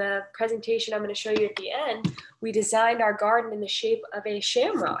the presentation I'm going to show you at the end, we designed our garden in the shape of a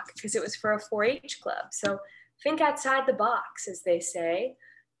shamrock because it was for a 4-H club. So think outside the box, as they say,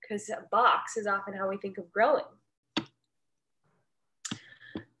 because a box is often how we think of growing.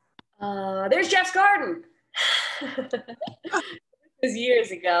 There's Jeff's garden. It was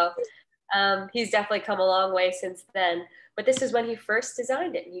years ago. He's definitely come a long way since then. But this is when he first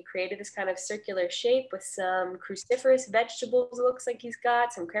designed it. And he created this kind of circular shape with some cruciferous vegetables, it looks like he's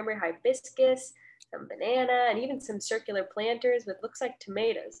got, some cranberry hibiscus, some banana, and even some circular planters with looks like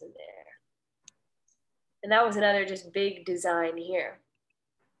tomatoes in there. And that was another just big design here.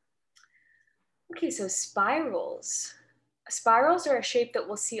 Okay, so spirals. Spirals are a shape that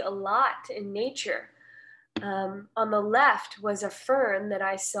we'll see a lot in nature. On the left was a fern that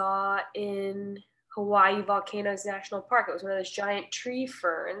I saw in Hawaii Volcanoes National Park. It was one of those giant tree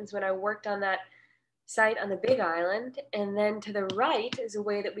ferns when I worked on that site on the Big Island. And then to the right is a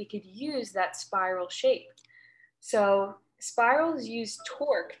way that we could use that spiral shape. So spirals use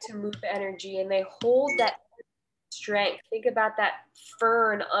torque to move energy, and they hold that strength. Think about that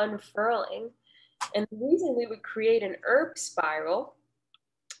fern unfurling. And the reason we would create an herb spiral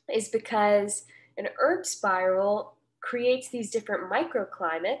is because an herb spiral creates these different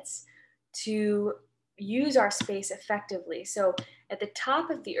microclimates to use our space effectively. So at the top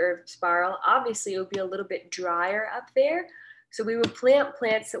of the herb spiral, obviously it would be a little bit drier up there. So we would plant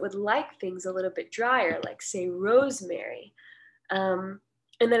plants that would like things a little bit drier, like say rosemary. And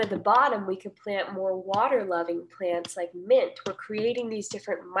And then at the bottom, we could plant more water-loving plants like mint. We're creating these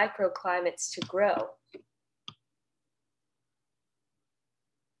different microclimates to grow.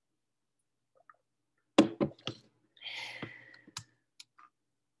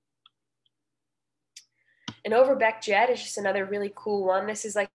 An overbeck jet is just another really cool one. This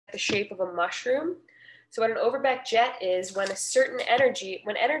is like the shape of a mushroom. So what an overbeck jet is, when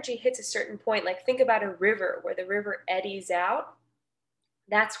energy hits a certain point, like think about a river where the river eddies out,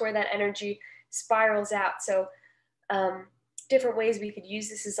 that's where that energy spirals out. So different ways we could use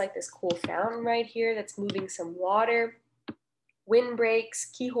this is like this cool fountain right here that's moving some water, windbreaks,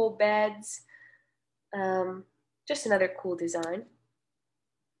 keyhole beds, just another cool design.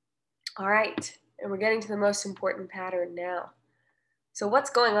 All right, and we're getting to the most important pattern now. So what's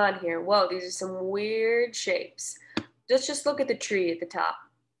going on here? Whoa, these are some weird shapes. Let's just look at the tree at the top.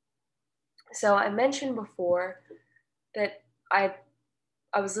 So I mentioned before that I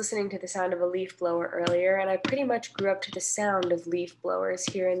was listening to the sound of a leaf blower earlier, and I pretty much grew up to the sound of leaf blowers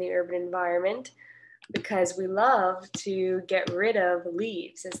here in the urban environment because we love to get rid of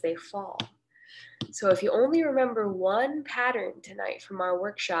leaves as they fall. So if you only remember one pattern tonight from our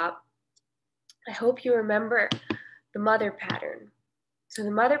workshop, I hope you remember the mother pattern. So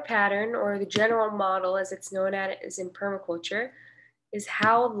the mother pattern, or the general model as it's known as in permaculture, is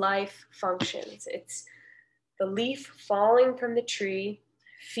how life functions. It's the leaf falling from the tree,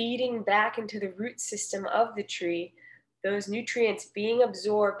 feeding back into the root system of the tree, those nutrients being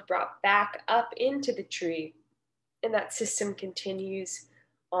absorbed, brought back up into the tree, and that system continues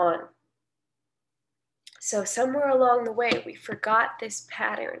on. So somewhere along the way, we forgot this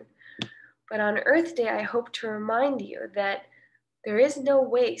pattern. But on Earth Day, I hope to remind you that there is no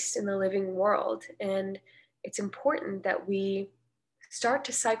waste in the living world, and it's important that we start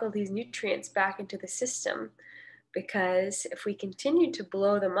to cycle these nutrients back into the system, because if we continue to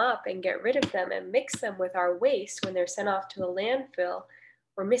blow them up and get rid of them and mix them with our waste when they're sent off to the landfill,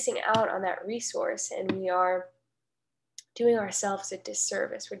 we're missing out on that resource, and we are doing ourselves a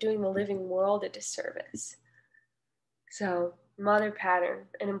disservice. We're doing the living world a disservice. So, mother pattern,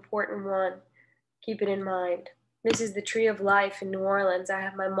 an important one. Keep it in mind. This is the Tree of Life in New Orleans. I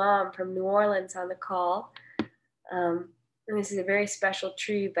have my mom from New Orleans on the call. And this is a very special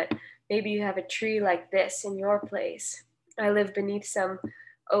tree, but maybe you have a tree like this in your place. I live beneath some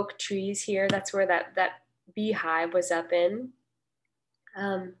oak trees here. That's where that beehive was up in.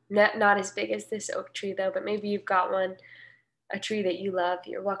 Not as big as this oak tree though, but maybe you've got one, a tree that you love.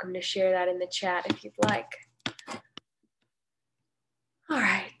 You're welcome to share that in the chat if you'd like. All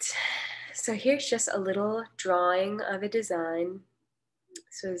right. So here's just a little drawing of a design.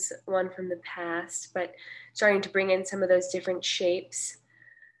 This was one from the past, but starting to bring in some of those different shapes.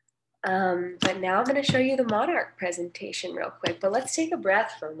 But now I'm going to show you the monarch presentation real quick. But let's take a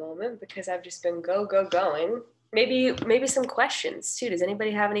breath for a moment because I've just been going. Maybe some questions too. Does anybody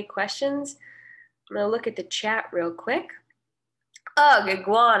have any questions? I'm going to look at the chat real quick. Ugh,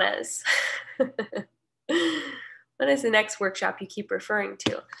 iguanas. When is the next workshop you keep referring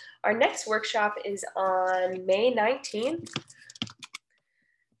to? Our next workshop is on May 19th.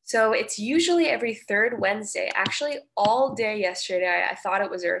 So it's usually every third Wednesday. Actually, all day yesterday, I thought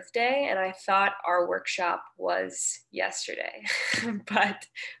it was Earth Day, and I thought our workshop was yesterday. But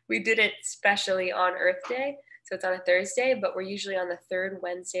we did it specially on Earth Day. So it's on a Thursday, but we're usually on the third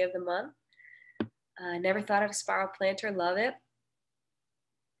Wednesday of the month. Never thought of a spiral planter. Love it.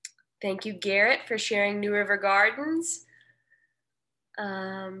 Thank you, Garrett, for sharing New River Gardens.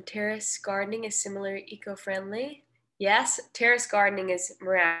 Terrace gardening is similar, eco-friendly. Yes, terrace gardening is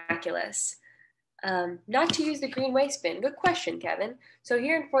miraculous. Not to use the green waste bin. Good question, Kevin. So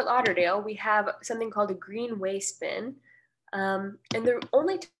here in Fort Lauderdale, we have something called a green waste bin. And the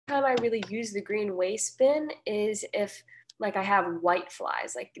only time I really use the green waste bin is if like I have white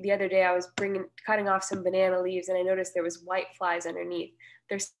flies. Like the other day I was cutting off some banana leaves and I noticed there was white flies underneath.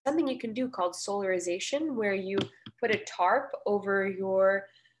 There's something you can do called solarization where you put a tarp over your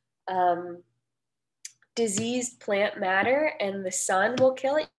diseased plant matter and the sun will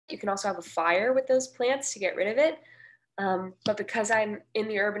kill it. You can also have a fire with those plants to get rid of it. But because I'm in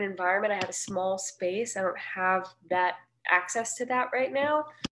the urban environment, I have a small space. I don't have that access to that right now.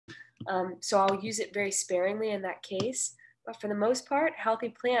 So I'll use it very sparingly in that case. But for the most part, healthy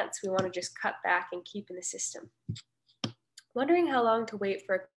plants, we want to just cut back and keep in the system. Wondering how long to wait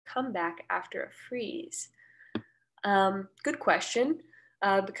for a comeback after a freeze. Good question.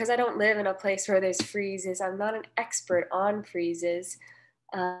 Because I don't live in a place where there's freezes, I'm not an expert on freezes.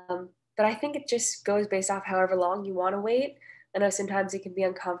 But I think it just goes based off however long you want to wait. I know sometimes it can be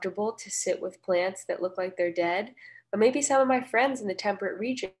uncomfortable to sit with plants that look like they're dead, Or maybe some of my friends in the temperate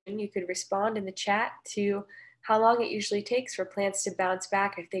region, you could respond in the chat to how long it usually takes for plants to bounce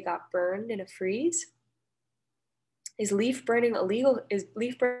back if they got burned in a freeze. Is leaf burning illegal? Is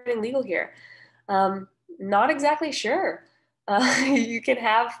leaf burning legal here? Not exactly sure. You can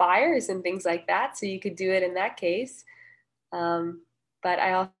have fires and things like that, so you could do it in that case. But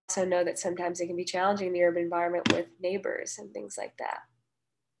I also know that sometimes it can be challenging in the urban environment with neighbors and things like that.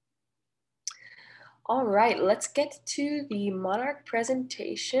 All right, let's get to the monarch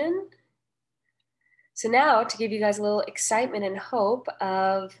presentation. So now, to give you guys a little excitement and hope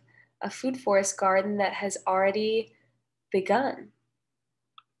of a food forest garden that has already begun.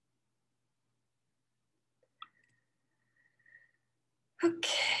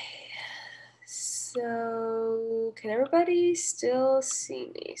 Okay, so can everybody still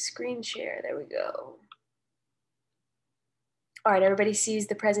see me? Screen share, there we go. All right, everybody sees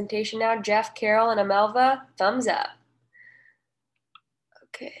the presentation now. Jeff, Carol, and Amelva, thumbs up.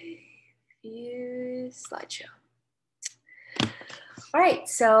 Okay, view slideshow. All right,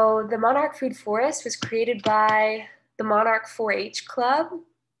 so the Monarch Food Forest was created by the Monarch 4-H Club,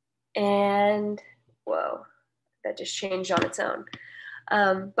 and whoa, that just changed on its own.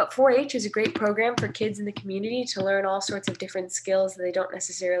 But 4-H is a great program for kids in the community to learn all sorts of different skills that they don't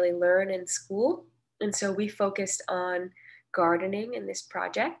necessarily learn in school. And so we focused on gardening in this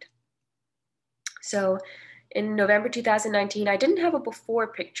project. So in November 2019, I didn't have a before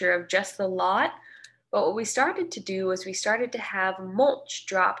picture of just the lot, but what we started to do was we started to have mulch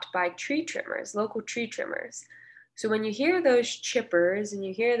dropped by tree trimmers, local tree trimmers. So when you hear those chippers and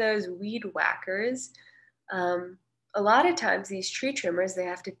you hear those weed whackers, a lot of times these tree trimmers, they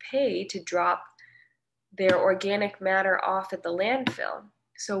have to pay to drop their organic matter off at the landfill.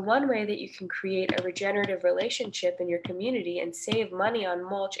 So one way that you can create a regenerative relationship in your community and save money on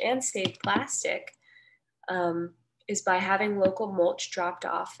mulch and save plastic is by having local mulch dropped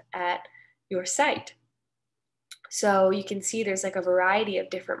off at your site. So you can see there's like a variety of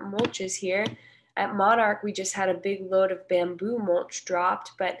different mulches here. At Monarch, we just had a big load of bamboo mulch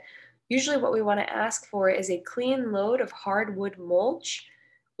dropped, but usually what we want to ask for is a clean load of hardwood mulch,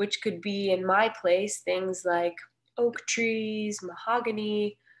 which could be, in my place, things like oak trees,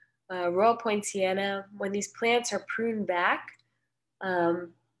 mahogany, Royal Poinciana. When these plants are pruned back,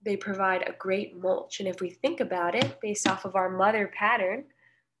 they provide a great mulch. And if we think about it, based off of our mother pattern,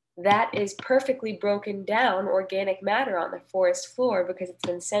 that is perfectly broken down organic matter on the forest floor because it's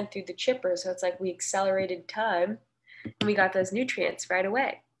been sent through the chipper. So it's like we accelerated time and we got those nutrients right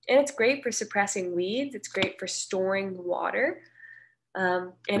away. And it's great for suppressing weeds. It's great for storing water.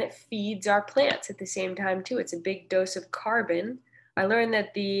 And it feeds our plants at the same time too. It's a big dose of carbon. I learned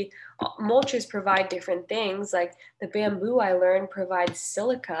that the mulches provide different things. Like the bamboo, I learned, provides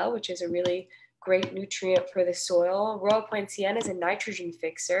silica, which is a really great nutrient for the soil. Royal Poinciana is a nitrogen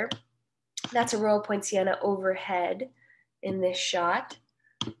fixer. That's a Royal Poinciana overhead in this shot.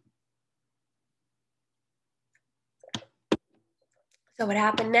 So what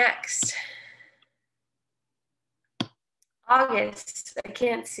happened next? August, I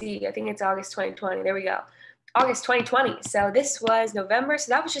can't see, I think it's August 2020, there we go. August 2020, so this was November,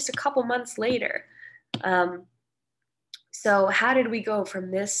 so that was just a couple months later. So how did we go from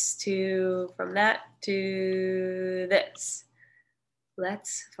that to this?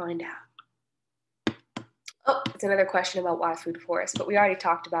 Let's find out. Oh, it's another question about why food forest, but we already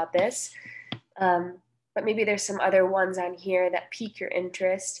talked about this. But maybe there's some other ones on here that pique your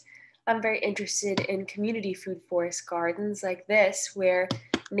interest. I'm very interested in community food forest gardens like this, where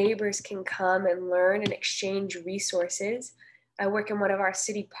neighbors can come and learn and exchange resources. I work in one of our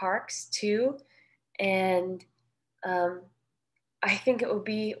city parks too, and I think it would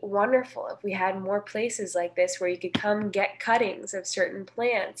be wonderful if we had more places like this where you could come get cuttings of certain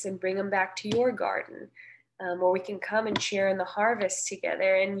plants and bring them back to your garden, or we can come and share in the harvest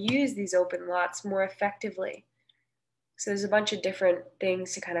together and use these open lots more effectively. So there's a bunch of different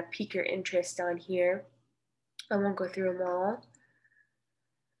things to kind of pique your interest on here. I won't go through them all.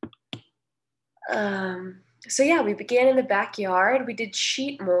 So yeah, we began in the backyard. We did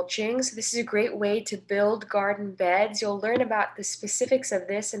sheet mulching. So this is a great way to build garden beds. You'll learn about the specifics of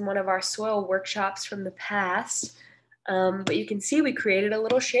this in one of our soil workshops from the past. But you can see we created a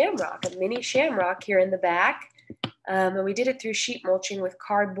little shamrock, a mini shamrock here in the back. And we did it through sheet mulching with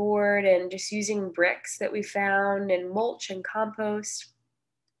cardboard and just using bricks that we found and mulch and compost.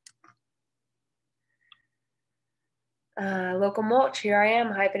 Local mulch, here I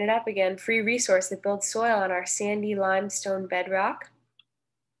am hyping it up again. Free resource that builds soil on our sandy limestone bedrock.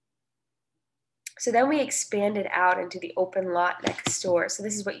 So then we expanded out into the open lot next door. So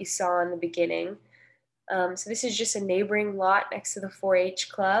this is what you saw in the beginning. So this is just a neighboring lot next to the 4-H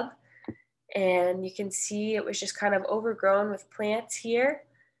club. And you can see it was just kind of overgrown with plants here.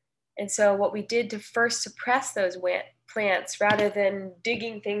 And so what we did to first suppress those plants, rather than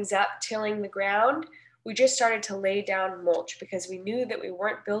digging things up, tilling the ground, we just started to lay down mulch because we knew that we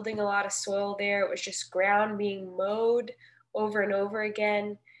weren't building a lot of soil there. It was just ground being mowed over and over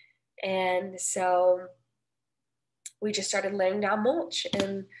again. And so we just started laying down mulch,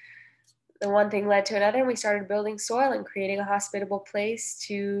 and the one thing led to another, and we started building soil and creating a hospitable place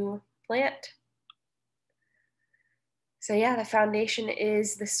to plant. So yeah, the foundation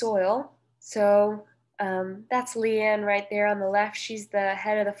is the soil. So that's Leanne right there on the left. She's the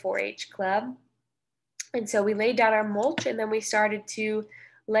head of the 4-H club. And so we laid down our mulch, and then we started to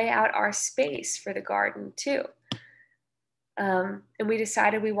lay out our space for the garden too. And we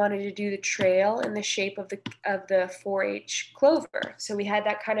decided we wanted to do the trail in the shape of the 4-H clover. So we had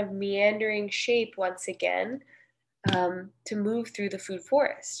that kind of meandering shape once again to move through the food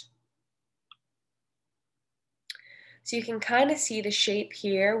forest. So you can kind of see the shape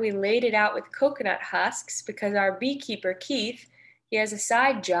here. We laid it out with coconut husks because our beekeeper, Keith, he has a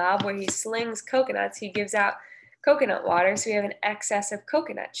side job where he slings coconuts. He gives out coconut water, so we have an excess of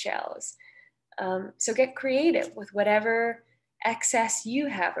coconut shells. So get creative with whatever excess you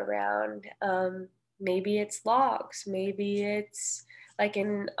have around. Maybe it's logs. Maybe it's like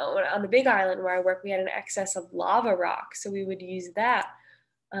on the Big Island where I work, we had an excess of lava rock, so we would use that.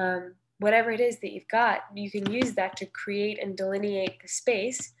 Whatever it is that you've got, you can use that to create and delineate the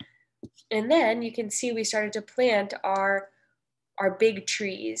space. And then you can see we started to plant our big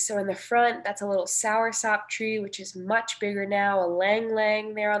trees. So in the front, that's a little soursop tree, which is much bigger now, a lang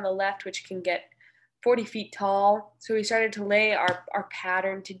lang there on the left, which can get 40 feet tall. So we started to lay our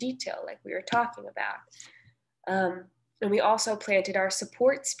pattern to detail like we were talking about. And we also planted our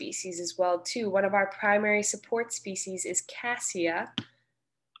support species as well too. One of our primary support species is cassia,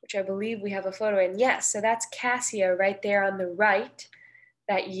 which I believe we have a photo in. Yes, so that's cassia right there on the right,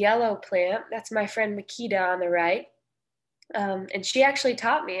 that yellow plant. That's my friend Makita on the right. And she actually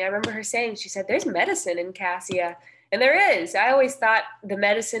taught me. I remember her saying, she said, there's medicine in cassia. And there is. I always thought the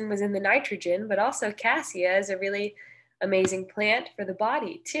medicine was in the nitrogen, but also cassia is a really amazing plant for the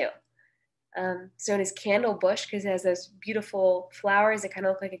body too. It's known as candle bush because it has those beautiful flowers that kind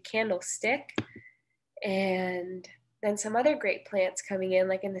of look like a candlestick. And then some other great plants coming in,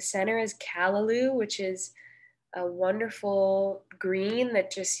 like in the center is callaloo, which is a wonderful green that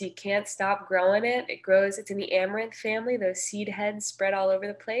just, you can't stop growing it. It grows, it's in the amaranth family, those seed heads spread all over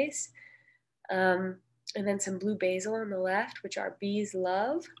the place. And then some blue basil on the left, which our bees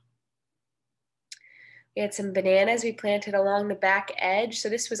love. We had some bananas we planted along the back edge. So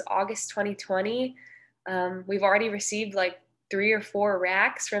this was August 2020. We've already received like 3 or 4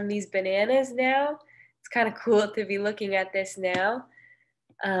 racks from these bananas now. It's kind of cool to be looking at this now.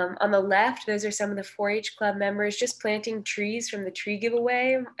 On the left, those are some of the 4-H club members just planting trees from the tree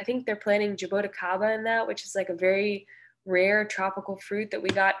giveaway. I think they're planting jaboticaba in that, which is like a very rare tropical fruit that we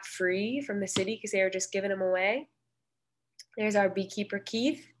got free from the city because they were just giving them away. There's our beekeeper,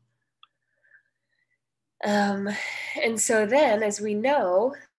 Keith. And so then, as we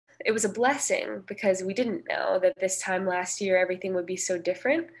know, it was a blessing because we didn't know that this time last year everything would be so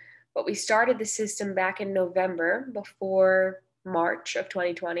different. But we started the system back in November before March of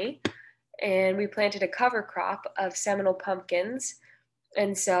 2020, and we planted a cover crop of Seminole pumpkins.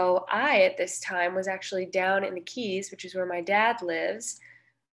 And so I, at this time, was actually down in the Keys, which is where my dad lives,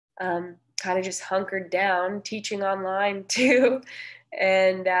 kind of just hunkered down, teaching online too,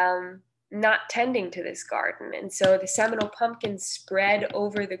 and not tending to this garden. And so the Seminole pumpkins spread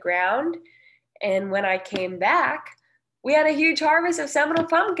over the ground. And when I came back, we had a huge harvest of Seminole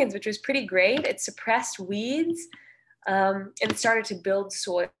pumpkins, which was pretty great. It suppressed weeds, and it started to build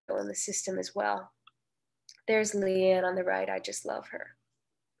soil in the system as well. There's Leanne on the right. I just love her.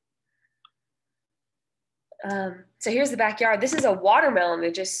 So here's the backyard. This is a watermelon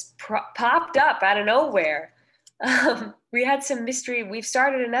that just popped up out of nowhere. We had some mystery. We've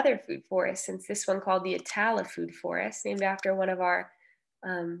started another food forest since this one called the Atala Food Forest, named after one of our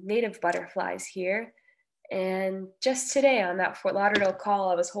native butterflies here. And just today on that Fort Lauderdale call,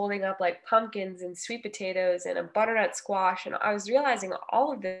 I was holding up like pumpkins and sweet potatoes and a butternut squash. And I was realizing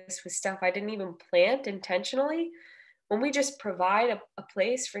all of this was stuff I didn't even plant intentionally. When we just provide a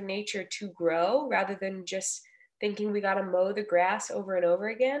place for nature to grow rather than just thinking we got to mow the grass over and over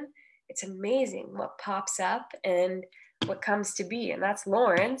again, it's amazing what pops up and what comes to be. And that's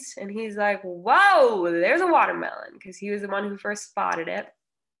Lawrence. And he's like, whoa, there's a watermelon, because he was the one who first spotted it,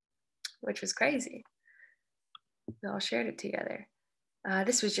 which was crazy. We all shared it together.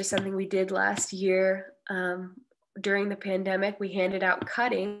 This was just something we did last year. During the pandemic, we handed out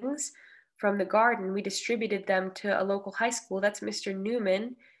cuttings from the garden. We distributed them to a local high school. That's Mr.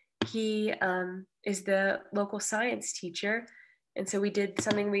 Newman. He is the local science teacher. And so we did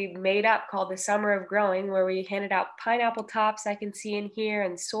something we made up called the Summer of Growing, where we handed out pineapple tops I can see in here,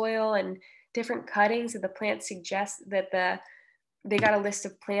 and soil and different cuttings that the plants suggest that they got a list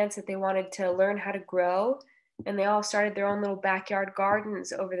of plants that they wanted to learn how to grow. And they all started their own little backyard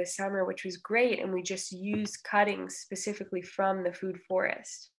gardens over the summer, which was great. And we just used cuttings specifically from the food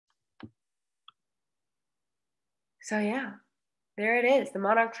forest. So yeah, there it is, the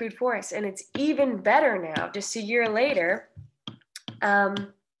monarch food forest. And it's even better now, just a year later.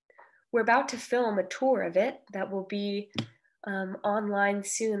 We're about to film a tour of it that will be online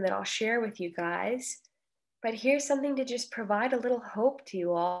soon that I'll share with you guys. But here's something to just provide a little hope to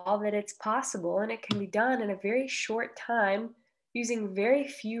you all that it's possible and it can be done in a very short time using very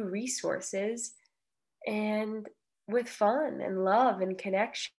few resources and with fun and love and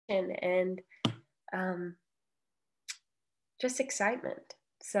connection and just excitement.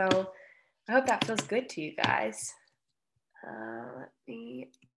 So I hope that feels good to you guys. Let me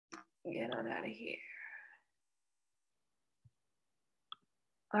get on out of here.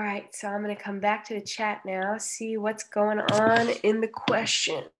 All right, so I'm going to come back to the chat now, see what's going on in the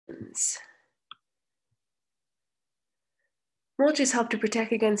questions. Mulches help to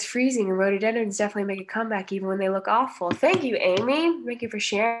protect against freezing, and rhododendrons definitely make a comeback even when they look awful. Thank you, Amy. Thank you for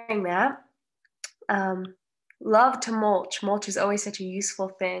sharing that. Love to mulch. Mulch is always such a useful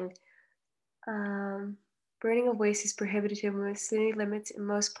thing. Burning of waste is prohibited with city limits in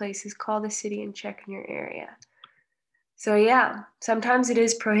most places. Call the city and check in your area. So yeah, sometimes it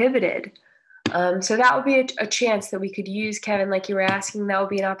is prohibited. So that would be a chance that we could use, Kevin, like you were asking, that would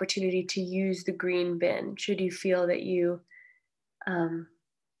be an opportunity to use the green bin, should you feel that you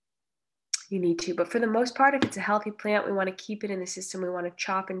need to. But for the most part, if it's a healthy plant, we want to keep it in the system. We want to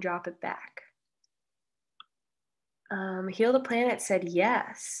chop and drop it back. Heal the Planet said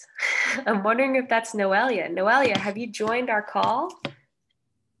yes. I'm wondering if that's Noelia. Noelia, have you joined our call?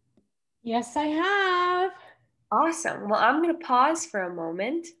 Yes, I have. Awesome. Well, I'm going to pause for a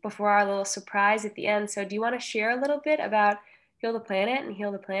moment before our little surprise at the end. So do you want to share a little bit about Heal the Planet and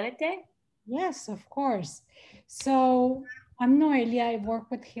Heal the Planet Day? Yes, of course. So I'm Noelia. I work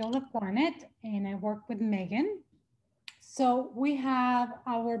with Heal the Planet and I work with Megan. So we have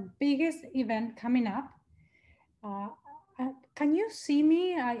our biggest event coming up. Can you see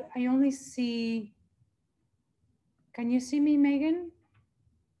me? I only see, can you see me, Megan?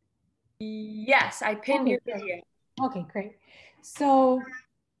 Yes, I pinned your video. Okay, great. So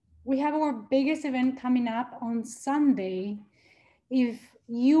we have our biggest event coming up on Sunday. If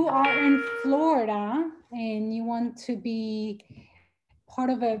you are in Florida and you want to be part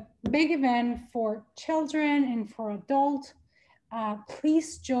of a big event for children and for adults,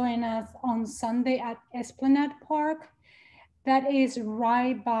 please join us on Sunday at Esplanade Park. That is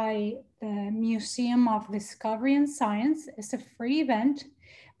right by the Museum of Discovery and Science. It's a free event,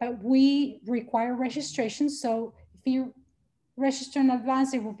 but we require registration. So if you register in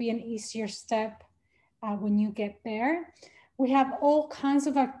advance, it will be an easier step when you get there. We have all kinds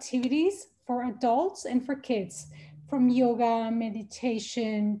of activities for adults and for kids, from yoga,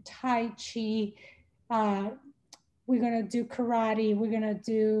 meditation, Tai Chi. We're gonna do karate. We're gonna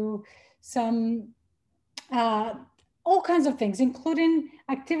do some all kinds of things, including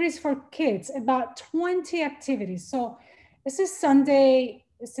activities for kids, about 20 activities. So this is Sunday.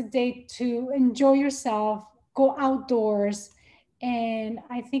 It's a day to enjoy yourself, go outdoors, and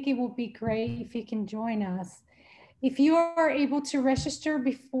I think it will be great if you can join us. If you are able to register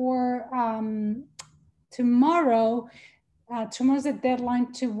before tomorrow, tomorrow's the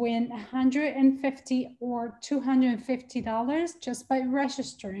deadline to win $150 or $250 just by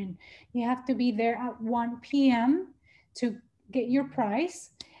registering. You have to be there at 1 p.m. to get your prize.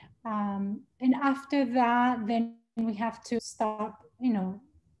 And after that, then we have to stop,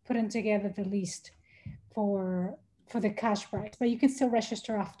 putting together the list for the cash prize, but you can still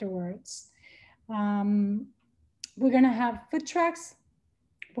register afterwards. We're gonna have food trucks.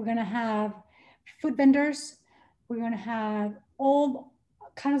 We're gonna have food vendors. We're gonna have all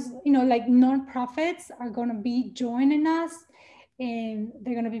kinds of, like nonprofits are gonna be joining us, and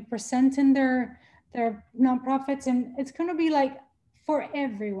they're gonna be presenting their nonprofits, and it's gonna be like for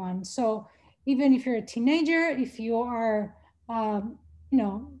everyone. So even if you're a teenager, if you are,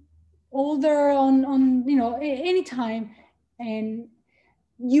 older on any time, and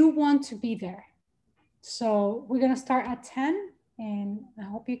you want to be there. So we're gonna start at 10, and I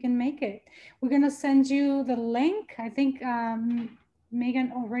hope you can make it. We're gonna send you the link. I think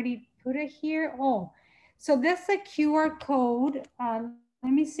Megan already put it here. Oh, So that's a QR code.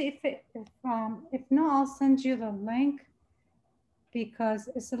 Let me see if not, I'll send you the link because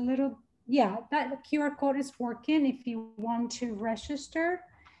it's a little, yeah, that QR code is working. If you want to register,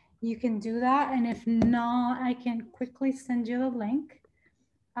 you can do that. And if not, I can quickly send you the link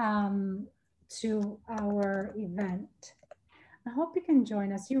to our event. I hope you can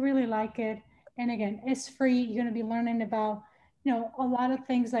join us. You really like it. And again, it's free. You're going to be learning about, you know, a lot of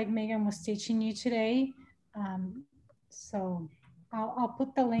things like Megan was teaching you today. So I'll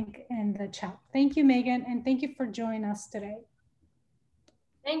put the link in the chat. Thank you, Megan. And thank you for joining us today.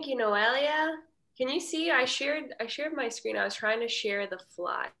 Thank you, Noelia. Can you see? I shared my screen. I was trying to share the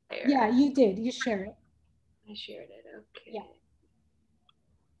flyer. Yeah, you did. You shared it. I shared it. Okay. Yeah.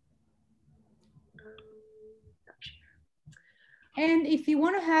 And if you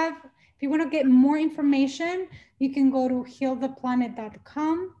want to get more information, you can go to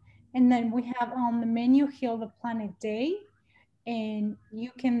healtheplanet.com, and then we have on the menu Heal the Planet Day, and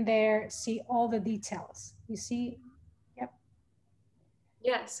you can there see all the details. You see? Yep.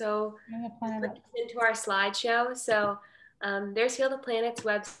 Yeah, so into our slideshow. So there's Heal the Planet's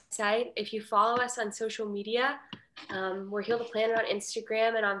website. If you follow us on social media, we're Heal the Planet on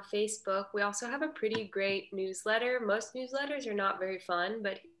Instagram and on Facebook. We also have a pretty great newsletter. Most newsletters are not very fun,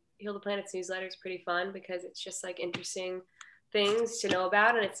 but Heal the Planet's newsletter is pretty fun because it's just like interesting things to know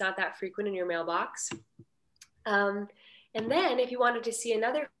about, and it's not that frequent in your mailbox. And then if you wanted to see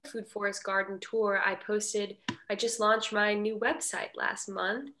another food forest garden tour, I just launched my new website last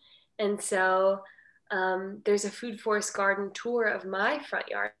month. And so there's a food forest garden tour of my front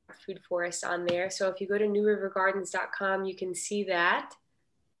yard food forest on there. So if you go to newrivergardens.com, you can see that.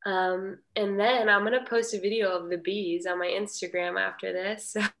 And then I'm going to post a video of the bees on my Instagram after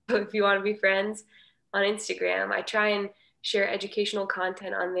this. So if you want to be friends on Instagram, I try and share educational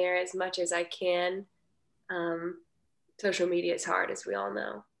content on there as much as I can. Social media is hard, as we all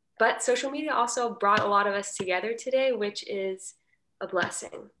know. But social media also brought a lot of us together today, which is a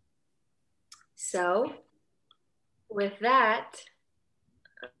blessing. So with that,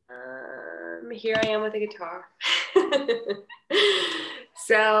 here I am with a guitar.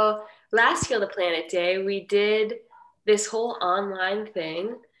 So last Heal the Planet Day, we did this whole online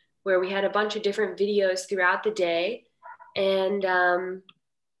thing where we had a bunch of different videos throughout the day. And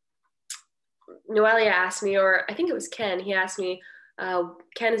Noelia asked me, or I think it was Ken, he asked me,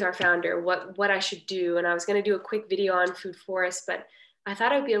 Ken is our founder, what I should do. And I was going to do a quick video on food forest, but I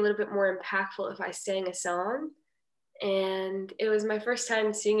thought it would be a little bit more impactful if I sang a song. And it was my first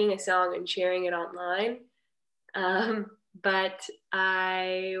time singing a song and sharing it online. But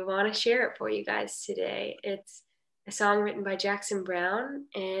I want to share it for you guys today. It's a song written by Jackson Brown.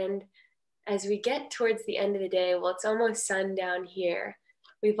 And as we get towards the end of the day, well, it's almost sundown here.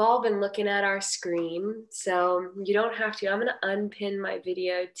 We've all been looking at our screen, so you don't have to. I'm going to unpin my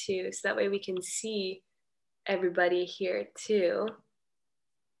video too, so that way we can see everybody here too.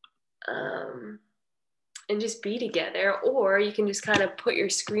 And just be together, or you can just kind of put your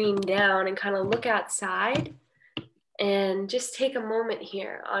screen down and kind of look outside and just take a moment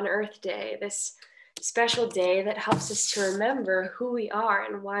here on Earth Day, this special day that helps us to remember who we are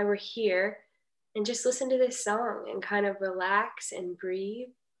and why we're here, and just listen to this song and kind of relax and breathe.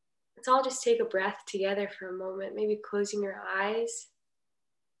 Let's all just take a breath together for a moment, maybe closing your eyes.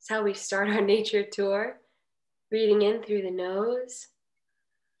 That's how we start our nature tour. Breathing in through the nose,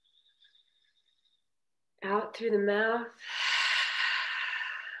 out through the mouth.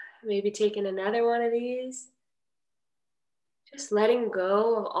 Maybe taking another one of these. Just letting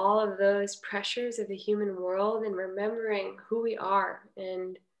go of all of those pressures of the human world and remembering who we are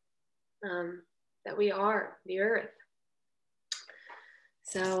and that we are the earth.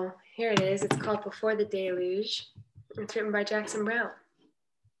 So here it is. It's called Before the Deluge. It's written by Jackson Brown.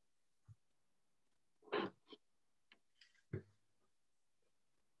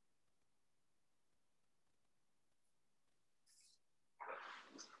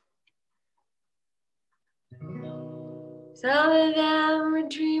 Some of them were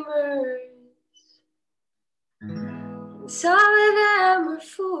dreamers, and some of them were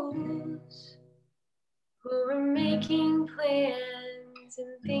fools who were making plans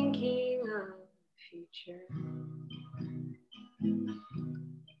and thinking of the future.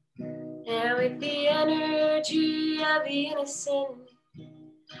 And with the energy of the innocent,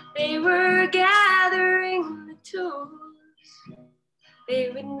 they were gathering the tools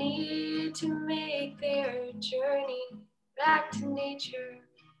they would need to make their journey back to nature.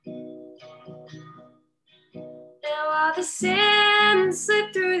 And while the sand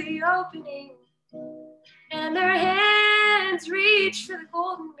slipped through the opening and their hands reached for the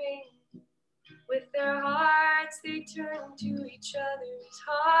golden ring, With their hearts, they turn to each other's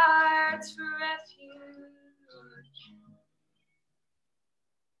hearts for refuge.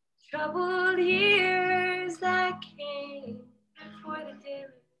 Troubled years that came before the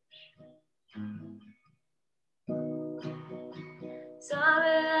deluge. Some of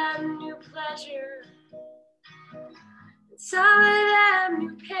them knew pleasure, and some of them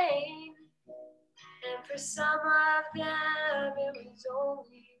knew pain. And for some of them, it was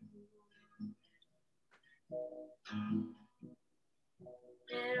only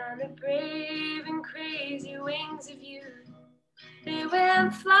and on the brave and crazy wings of youth, they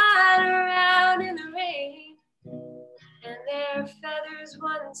went flying around in the rain. And their feathers,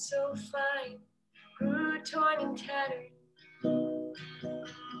 once so fine, grew torn and tattered.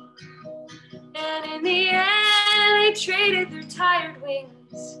 And in the end, they traded their tired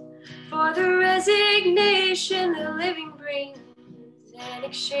wings for the resignation the living brings, and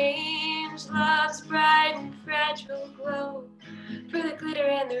exchanged love's bright and fragile glow for the glitter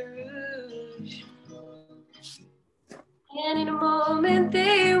and the rouge. And in a moment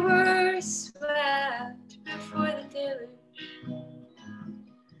they were swept before the deluge. Now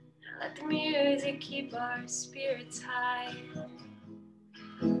let the music keep our spirits high.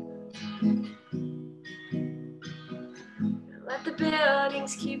 Let the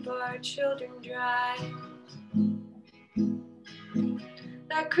buildings keep our children dry.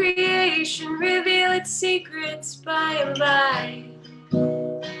 Let creation reveal its secrets by and by.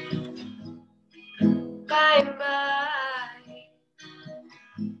 By and by.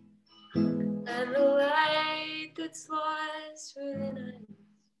 And the light that's lost within us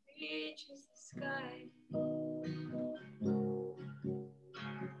reaches the sky.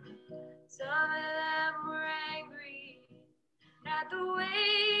 Some of them were angry at the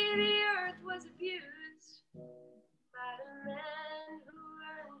way the earth was abused by the men who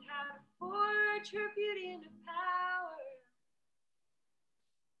learned how to forge her beauty into power.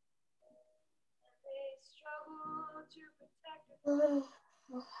 And they struggled to protect her,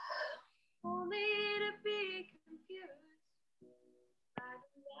 only to be confused by the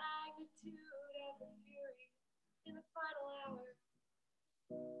magnitude of the fury in the final hour.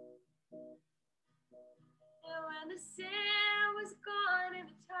 And when the sin was gone and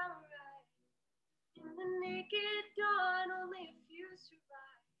the time arrived, in the naked dawn only a few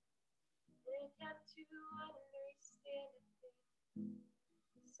survived. They attempt to understand a thing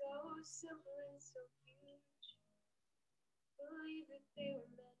so simple and so huge, believe that they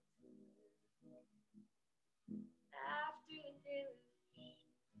were meant to live after the deluge.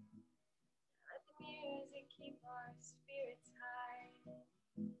 Let the music keep our spirits high.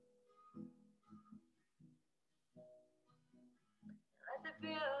 Let the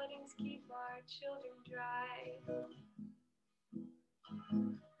buildings keep our children dry.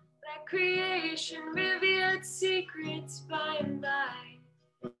 Let creation reveal its secrets by and by.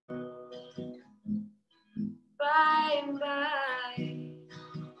 By and by.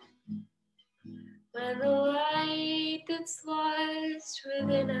 When the light that's lost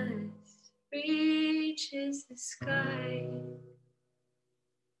within us reaches the sky.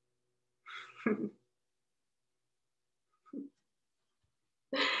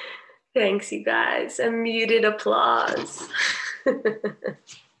 Thanks, you guys. A muted applause.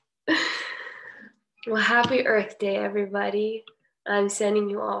 Well, happy Earth Day, everybody. I'm sending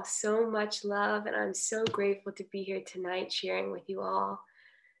you all so much love, and I'm so grateful to be here tonight sharing with you all.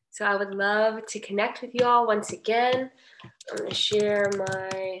 So I would love to connect with you all once again. I'm going to share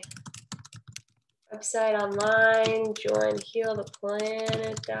my website online, join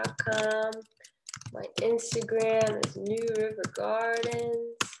healtheplanet.com. My Instagram is New River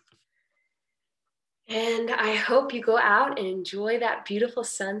Gardens. And I hope you go out and enjoy that beautiful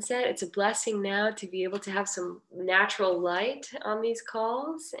sunset. It's a blessing now to be able to have some natural light on these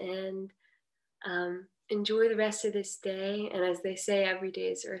calls, and enjoy the rest of this day. And as they say, every day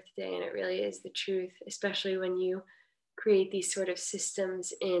is Earth Day, and it really is the truth, especially when you create these sort of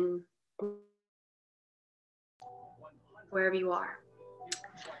systems in wherever you are.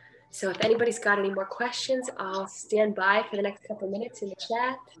 So if anybody's got any more questions, I'll stand by for the next couple of minutes in the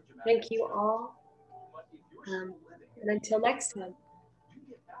chat. Thank you all. And until next time.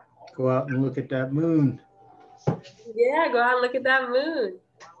 Go out and look at that moon. Yeah, go out and look at that moon.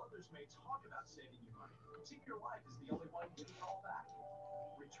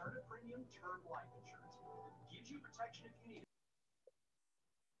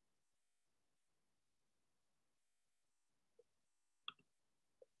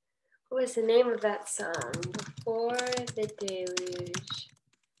 What was the name of that song? Before the Deluge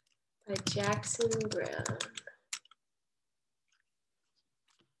by Jackson Brown.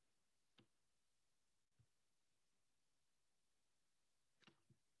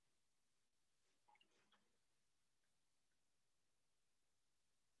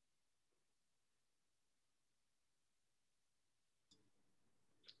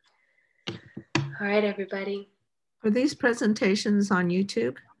 All right, everybody. Are these presentations on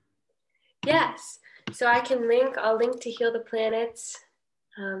YouTube? Yes. So I'll link to Heal the Planets.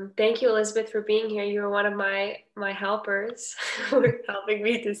 Thank you, Elizabeth, for being here. You were one of my helpers who were helping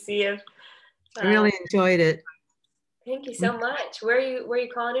me to see if. I really enjoyed it. Thank you so much. Where are you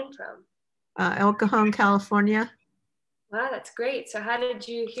calling in from? El Cajon, California. Wow, that's great. So how did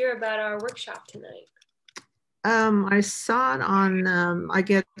you hear about our workshop tonight? I saw it on, I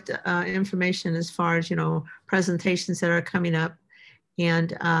get information as far as, presentations that are coming up.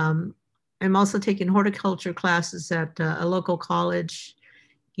 And I'm also taking horticulture classes at a local college.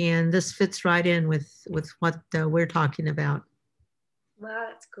 And this fits right in with what we're talking about. Wow,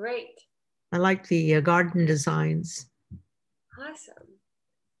 that's great. I like the garden designs. Awesome.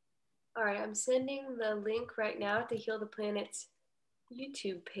 All right, I'm sending the link right now to Heal the Planet's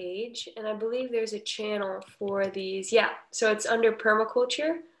YouTube page. And I believe there's a channel for these. Yeah, so it's under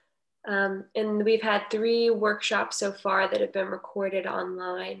permaculture. And we've had 3 workshops so far that have been recorded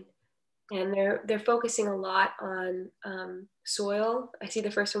online. And they're focusing a lot on soil. I see the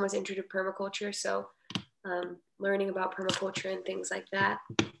first one was Intro to Permaculture. So learning about permaculture and things like that.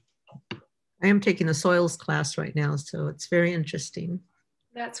 I am taking the soils class right now, so it's very interesting.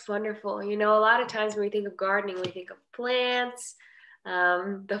 That's wonderful. A lot of times when we think of gardening, we think of plants,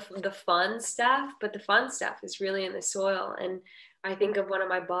 the fun stuff, but the fun stuff is really in the soil. And I think of one of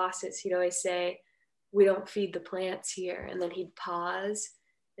my bosses, he'd always say, "We don't feed the plants here." And then he'd pause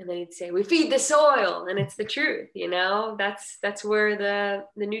and then he'd say, "We feed the soil." And it's the truth, that's where the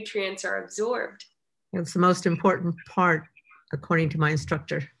nutrients are absorbed. It's the most important part, according to my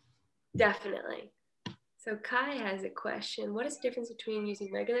instructor. Definitely. So Kai has a question. What is the difference between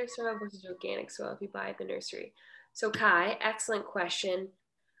using regular soil versus organic soil if you buy at the nursery? So Kai, excellent question.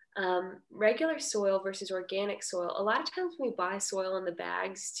 Regular soil versus organic soil. A lot of times when we buy soil in the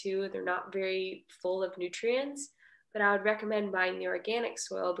bags too, they're not very full of nutrients, but I would recommend buying the organic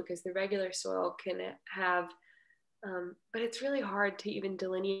soil because the regular soil can have, but it's really hard to even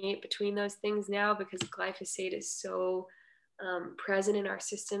delineate between those things now because glyphosate is so present in our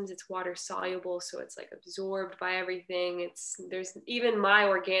systems. It's water soluble, so it's like absorbed by everything. There's even my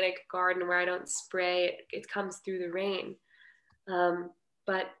organic garden where I don't spray it comes through the rain.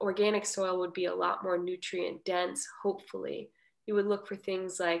 But organic soil would be a lot more nutrient dense. Hopefully you would look for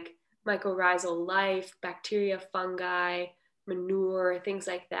things like mycorrhizal life, bacteria, fungi, manure, things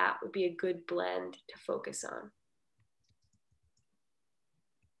like that would be a good blend to focus on.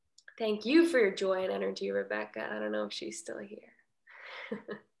 Thank you for your joy and energy, Rebecca. I don't know if she's still here.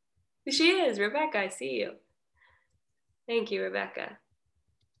 She is, Rebecca, I see you. Thank you, Rebecca.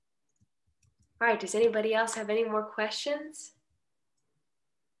 All right, does anybody else have any more questions?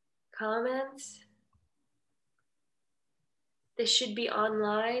 Comments? This should be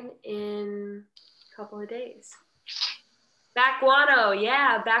online in a couple of days. Bat guano,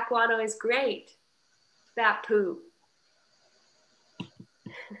 yeah, bat guano is great. Bat poo.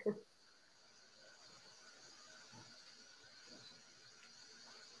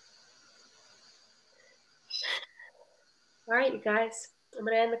 All right, you guys, I'm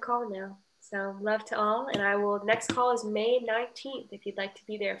gonna end the call now. So love to all, and next call is May 19th if you'd like to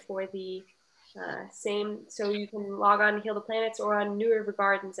be there for the same, so you can log on to Heal the Planets or on New River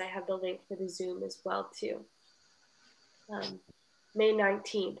Gardens. I have the link for the Zoom as well too. May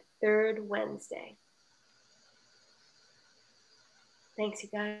 19th, 3rd Wednesday. Thanks, you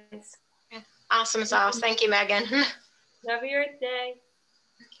guys. Awesome sauce. Thank you, Megan. Happy Earth Day.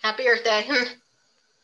 Happy Earth Day.